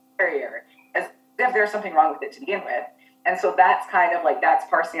barrier as if there's something wrong with it to begin with. And so that's kind of like, that's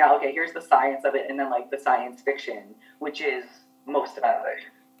parsing out, okay, here's the science of it, and then like the science fiction, which is most of it.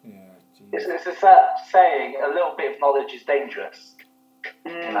 Yeah, It's a saying, a little bit of knowledge is dangerous.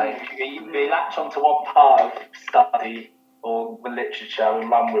 You latch onto one part of study or the literature and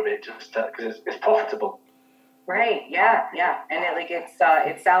run with it just because it's profitable. Right. Yeah. And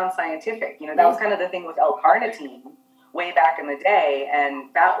it sounds scientific. That was kind of the thing with L-carnitine way back in the day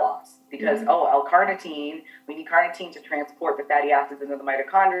and fat loss because L-carnitine, we need carnitine to transport the fatty acids into the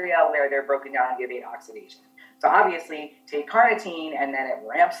mitochondria where they're broken down via beta oxidation. So obviously take carnitine and then it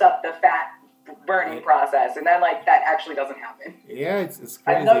ramps up the fat burning process, and then that actually doesn't happen. Yeah, it's crazy.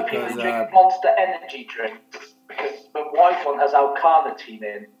 I know people drink Monster energy drinks because the white one has L-carnitine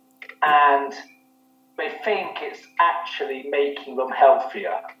in, and they think it's actually making them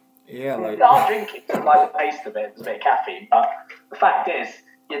healthier. Yeah, They are drinking to like the taste of it, there's a bit of caffeine, but the fact is,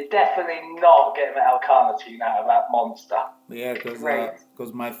 you're definitely not getting the L-carnitine out of that Monster. Yeah,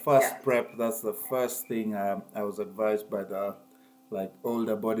 because my first prep, that's the first thing I was advised by the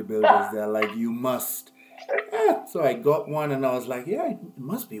older bodybuilders. They're like, you must. So I got one and I was like, yeah, it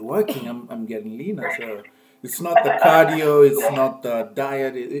must be working. I'm getting leaner. So it's not the cardio, it's not the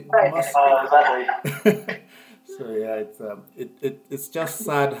diet. It must be. Exactly. So yeah, it's just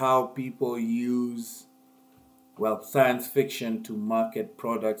sad how people use science fiction to market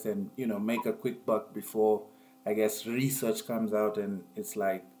products and make a quick buck before I guess research comes out and it's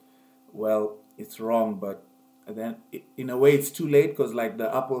like, well, it's wrong, but then in a way it's too late because the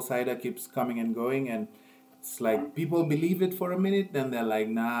apple cider keeps coming and going and it's like people believe it for a minute then they're like,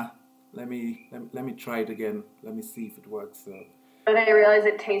 nah, let me try it again, let me see if it works. So But I realize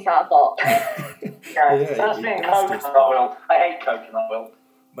it tastes awful. That's being coconut oil. I hate coconut oil.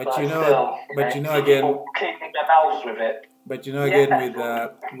 But still, again, people cleaning their mouths with it. But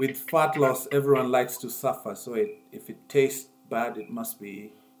again, with fat loss, everyone likes to suffer. So if it tastes bad, it must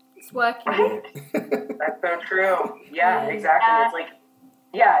be. It's working. That's so true. Yeah, exactly.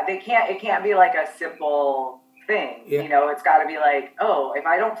 It's it can't be like a simple thing. Yeah. It's got to be like, oh, if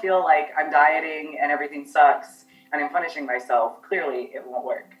I don't feel like I'm dieting and everything sucks and I'm punishing myself, clearly it won't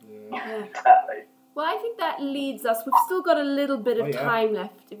work. Yeah. Exactly. Well, I think that leads us. We've still got a little bit of time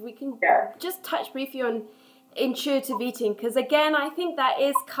left. If we can just touch briefly on intuitive eating, because again, I think that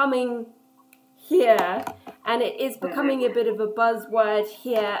is coming here, and it is becoming a bit of a buzzword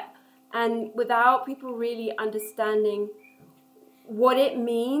here, and without people really understanding what it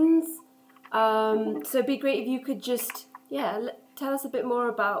means. So it'd be great if you could just tell us a bit more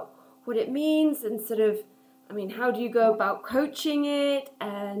about what it means and sort of, how do you go about coaching it,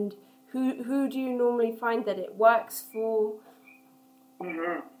 and who do you normally find that it works for?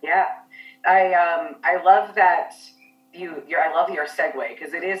 Mm-hmm. Yeah, I love that I love your segue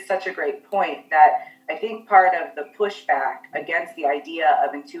because it is such a great point that I think part of the pushback against the idea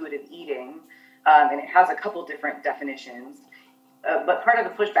of intuitive eating, and it has a couple different definitions, but part of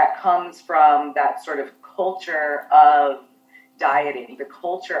the pushback comes from that sort of culture of dieting, the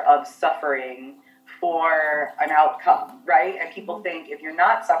culture of suffering for an outcome, right? And people think if you're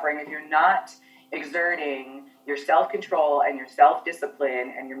not suffering, if you're not exerting your self-control and your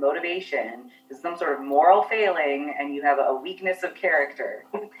self-discipline and your motivation, is some sort of moral failing and you have a weakness of character.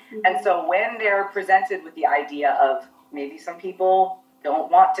 And so when they're presented with the idea of maybe some people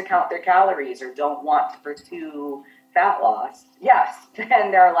don't want to count their calories or don't want to pursue fat loss, yes,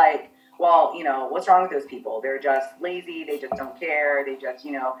 and they're like, well, what's wrong with those people? They're just lazy. They just don't care. They just,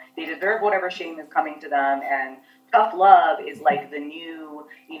 they deserve whatever shame is coming to them. And tough love is like the new,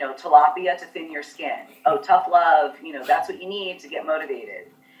 tilapia to thin your skin. Oh, tough love, that's what you need to get motivated.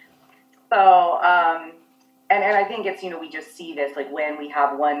 So, and I think it's, we just see this, like when we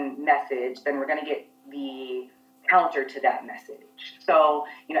have one message, then we're going to get the counter to that message. So,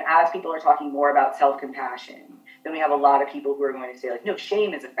 as people are talking more about self-compassion, then we have a lot of people who are going to say like, no,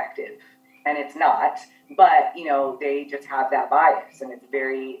 shame is effective. And it's not, but, they just have that bias and it's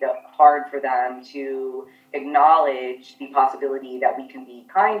very hard for them to acknowledge the possibility that we can be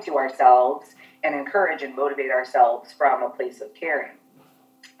kind to ourselves and encourage and motivate ourselves from a place of caring.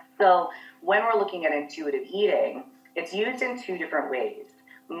 So when we're looking at intuitive eating, it's used in two different ways.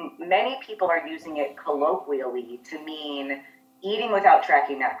 Many people are using it colloquially to mean eating without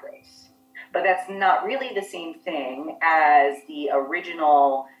tracking macros. But that's not really the same thing as the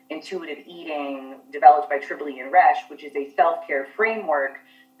original intuitive eating developed by Tribole and Resch, which is a self-care framework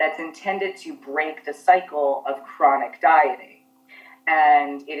that's intended to break the cycle of chronic dieting.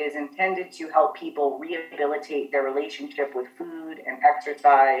 And it is intended to help people rehabilitate their relationship with food and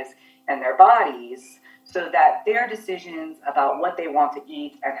exercise and their bodies so that their decisions about what they want to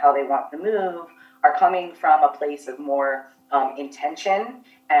eat and how they want to move are coming from a place of more intention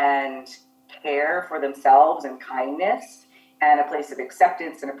and care for themselves and kindness and a place of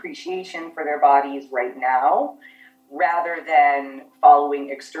acceptance and appreciation for their bodies right now, rather than following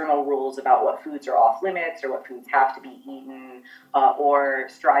external rules about what foods are off limits or what foods have to be eaten, or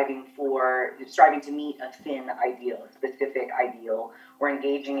striving to meet a thin ideal, a specific ideal, or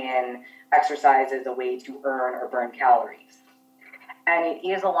engaging in exercise as a way to earn or burn calories. And it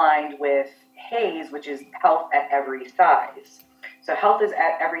is aligned with HAES, which is health at every size. So health is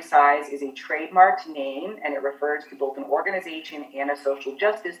at every size is a trademarked name, and it refers to both an organization and a social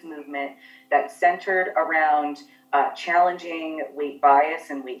justice movement that's centered around challenging weight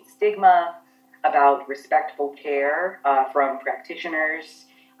bias and weight stigma, about respectful care from practitioners,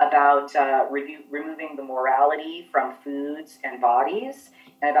 about removing the morality from foods and bodies,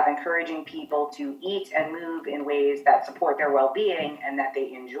 and about encouraging people to eat and move in ways that support their well-being and that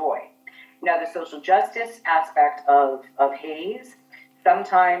they enjoy. Now, the social justice aspect of HAES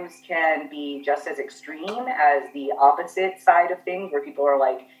sometimes can be just as extreme as the opposite side of things, where people are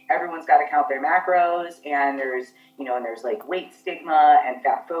like, everyone's got to count their macros, and there's like weight stigma and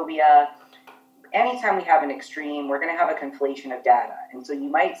fat phobia. Anytime we have an extreme, we're going to have a conflation of data. And so you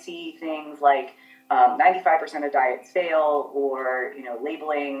might see things like 95% of diets fail, or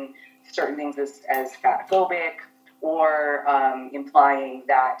labeling certain things as fat phobic, or implying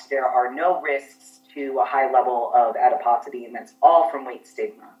that there are no risks to a high level of adiposity, and that's all from weight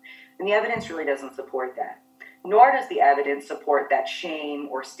stigma. And the evidence really doesn't support that. Nor does the evidence support that shame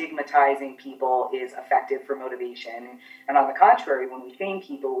or stigmatizing people is effective for motivation. And on the contrary, when we shame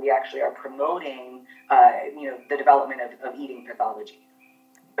people, we actually are promoting the development of eating pathology.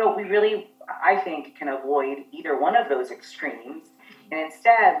 So we really, I think, can avoid either one of those extremes and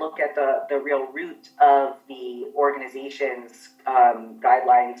instead look at the real root of the organization's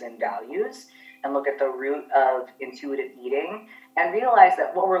guidelines and values, and look at the root of intuitive eating, and realize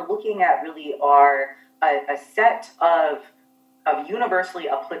that what we're looking at really are a set of universally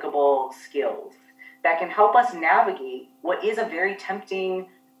applicable skills that can help us navigate what is a very tempting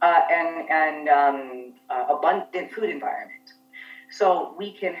and abundant food environment. So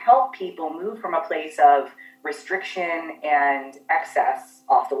we can help people move from a place of restriction and excess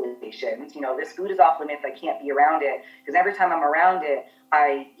oscillations. This food is off limits, I can't be around it, because every time I'm around it,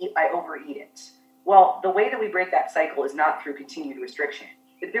 I overeat it. Well, the way that we break that cycle is not through continued restriction.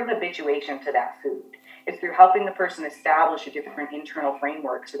 It's through habituation to that food. It's through helping the person establish a different internal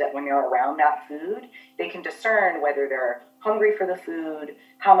framework so that when they're around that food, they can discern whether they're hungry for the food,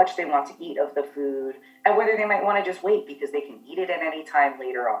 how much they want to eat of the food, and whether they might want to just wait because they can eat it at any time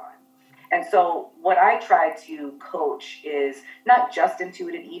later on. And so what I try to coach is not just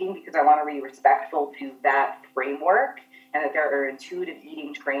intuitive eating, because I want to be respectful to that framework, and that there are intuitive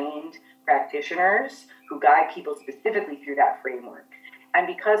eating trained practitioners who guide people specifically through that framework. And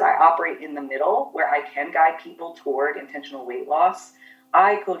because I operate in the middle where I can guide people toward intentional weight loss,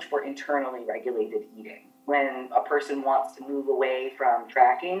 I coach for internally regulated eating. When a person wants to move away from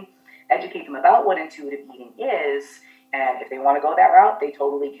tracking, educate them about what intuitive eating is, and if they want to go that route, they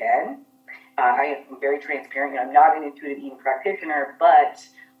totally can. I am very transparent. I'm not an intuitive eating practitioner, but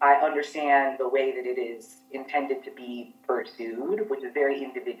I understand the way that it is intended to be pursued, which is very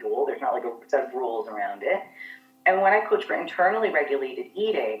individual. There's not like a set of rules around it. And when I coach for internally regulated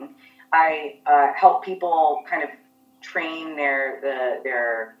eating, I help people kind of train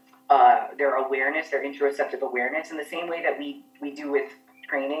their awareness, their interoceptive awareness, in the same way that we do with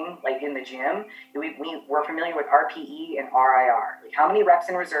training, like in the gym. We're familiar with RPE and RIR. Like, how many reps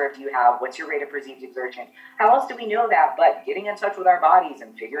in reserve do you have? What's your rate of perceived exertion? How else do we know that but getting in touch with our bodies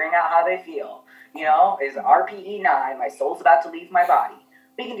and figuring out how they feel? Is RPE 9, my soul's about to leave my body.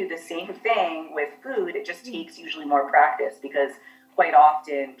 We can do the same thing with food. It just takes usually more practice, because quite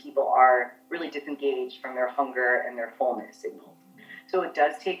often people are really disengaged from their hunger and their fullness signals. So it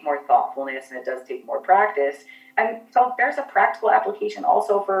does take more thoughtfulness, and it does take more practice. And so there's a practical application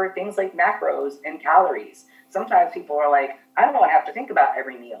also for things like macros and calories. Sometimes people are like, I don't want to have to think about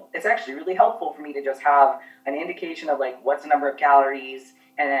every meal. It's actually really helpful for me to just have an indication of like what's the number of calories,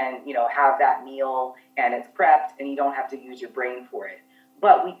 and then, have that meal and it's prepped and you don't have to use your brain for it.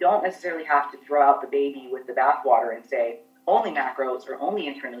 But we don't necessarily have to throw out the baby with the bathwater and say only macros or only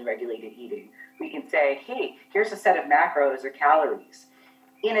internally regulated eating. We can say, hey, here's a set of macros or calories.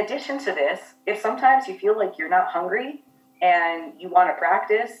 In addition to this, if sometimes you feel like you're not hungry and you want to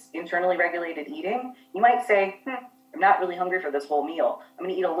practice internally regulated eating, you might say, I'm not really hungry for this whole meal. I'm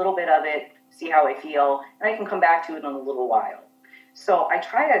going to eat a little bit of it, see how I feel, and I can come back to it in a little while. So I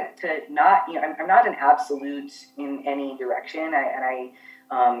try to not, I'm not an absolute in any direction, and I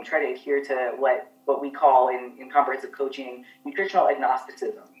try to adhere to what we call in comprehensive coaching nutritional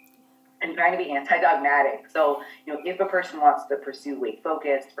agnosticism, and trying to be anti-dogmatic. So, if a person wants to pursue weight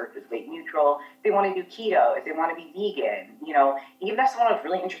focused versus weight neutral, if they want to do keto, if they want to be vegan, even if someone is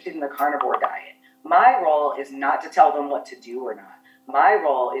really interested in the carnivore diet, my role is not to tell them what to do or not. My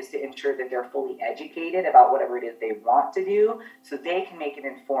role is to ensure that they're fully educated about whatever it is they want to do, so they can make an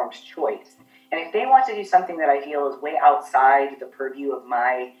informed choice. And if they want to do something that I feel is way outside the purview of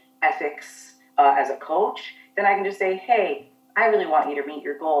my ethics as a coach, then I can just say, hey, I really want you to meet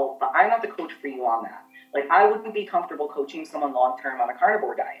your goal, but I'm not the coach for you on that. Like, I wouldn't be comfortable coaching someone long-term on a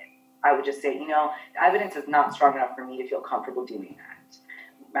carnivore diet. I would just say, the evidence is not strong enough for me to feel comfortable doing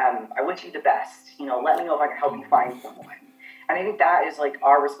that. I wish you the best. Let me know if I can help you find someone. And I think that is like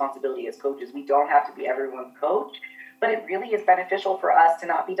our responsibility as coaches. We don't have to be everyone's coach, but it really is beneficial for us to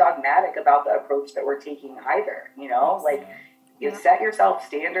not be dogmatic about the approach that we're taking either. You set yourself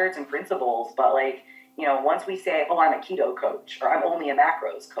standards and principles, but once we say, oh, I'm a keto coach or I'm only a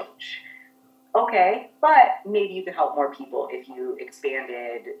macros coach, okay, but maybe you could help more people if you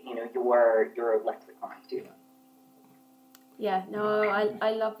expanded, your lexicon too. Yeah, no,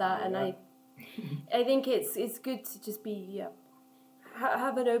 I love that, and I think it's good to just be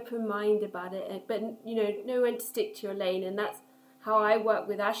have an open mind about it, but know when to stick to your lane, and that's how I work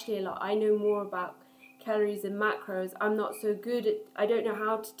with Ashley a lot. I know more about calories and macros. I'm not so good at. I don't know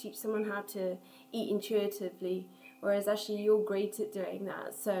how to teach someone how to eat intuitively, whereas Ashley, you're great at doing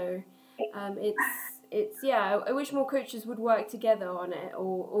that. So I wish more coaches would work together on it,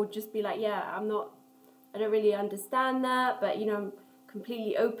 or just be like, I don't really understand that, but I'm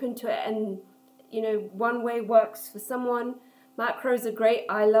completely open to it, and one way works for someone. Macros are great,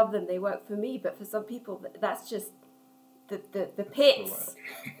 I love them, they work for me, but for some people that's just the pits,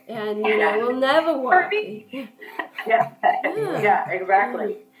 and will never work. Yeah,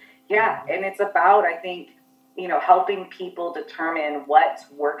 exactly. Yeah, and it's about, I think, helping people determine what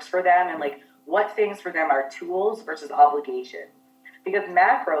works for them and what things for them are tools versus obligation. Because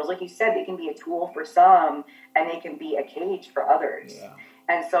macros, like you said, they can be a tool for some and they can be a cage for others. Yeah.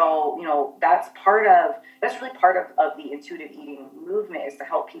 And so, that's really part of the intuitive eating movement, is to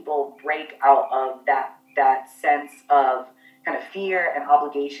help people break out of that sense of kind of fear and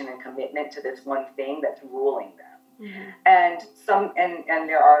obligation and commitment to this one thing that's ruling them. Mm-hmm. And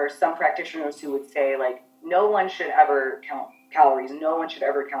there are some practitioners who would say, no one should ever count calories, no one should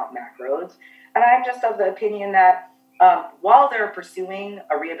ever count macros. And I'm just of the opinion that while they're pursuing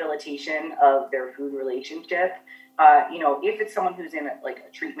a rehabilitation of their food relationship, if it's someone who's in a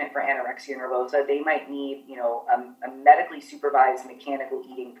treatment for anorexia nervosa, they might need, a medically supervised mechanical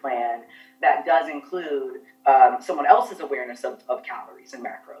eating plan that does include someone else's awareness of calories and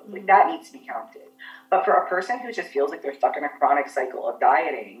macros. That needs to be counted. But for a person who just feels like they're stuck in a chronic cycle of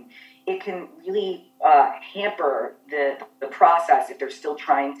dieting, it can really hamper the process if they're still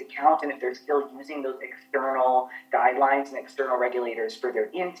trying to count and if they're still using those external guidelines and external regulators for their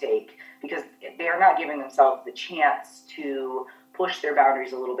intake, because they are not giving themselves the chance to push their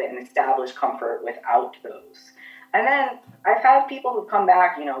boundaries a little bit and establish comfort without those. And then I've had people who've come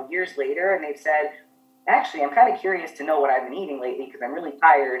back, years later, and they've said, actually, I'm kind of curious to know what I've been eating lately because I'm really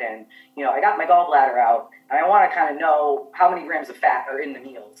tired and, I got my gallbladder out and I want to kind of know how many grams of fat are in the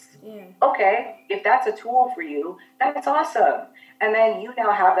meals. Yeah. Okay, if that's a tool for you, that's awesome. And then you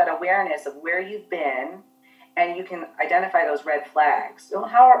now have that awareness of where you've been and you can identify those red flags. So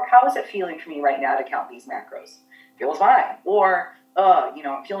how is it feeling for me right now to count these macros? Feels fine. Or,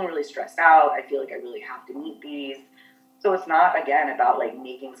 I'm feeling really stressed out. I feel like I really have to meet these. So it's not, again, about like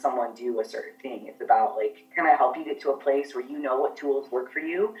making someone do a certain thing. It's about like, can I help you get to a place where you know what tools work for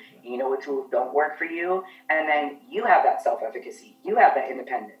you, you know what tools don't work for you, and then you have that self-efficacy, you have that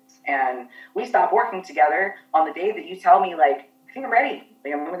independence. And we stop working together on the day that you tell me like, I think I'm ready.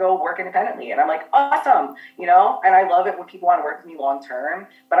 Like, I'm going to go work independently. And I'm like, awesome, and I love it when people want to work with me long term,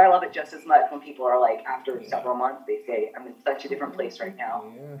 but I love it just as much when people are like, after several months, they say, I'm in such a different place right now.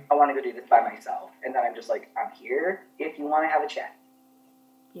 Yeah. I want to go do this by myself. And then I'm just like, I'm here if you want to have a chat.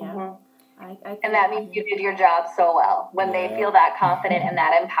 Yeah. Mm-hmm. And that means you did your job so well. When they feel that confident and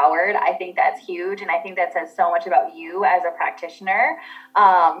that empowered, I think that's huge. And I think that says so much about you as a practitioner.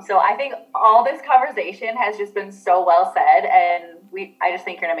 So I think all this conversation has just been so well said. And I just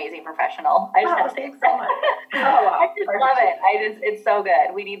think you're an amazing professional. I just have to say so much. I just love it. It's so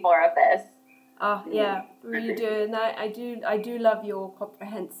good. We need more of this. Oh, yeah, really do. And I do love your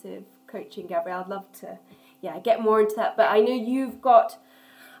comprehensive coaching, Gabrielle. I'd love to, get more into that. But I know you've got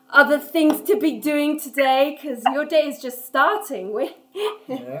other things to be doing today because your day is just starting.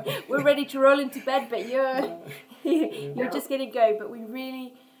 We're ready to roll into bed, but you're just getting going. But we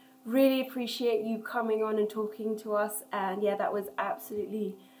really, really appreciate you coming on and talking to us. And that was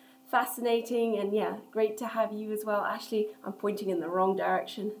absolutely fascinating. And great to have you as well. Ashley, I'm pointing in the wrong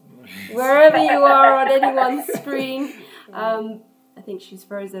direction. Wherever you are on anyone's screen. I think she's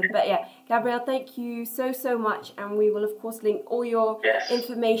frozen. But Gabrielle, thank you so much. And we will, of course, link all your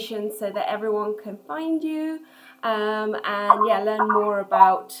information so that everyone can find you and learn more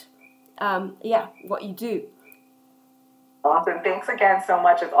about what you do. Awesome. Thanks again so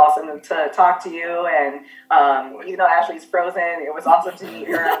much. It's awesome to talk to you. And even though Ashley's frozen, it was awesome to meet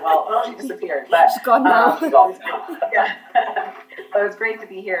her. Well, she disappeared. But she's gone now. It was great to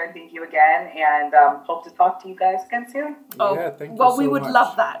be here, and thank you again. And hope to talk to you guys again soon. Thank you well, so we would much.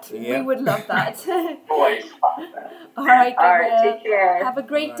 love that. Yeah. We would love that. Always. All right, Gabrielle. Take care. Have a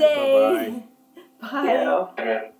great day. Bye-bye. Bye. Thank you.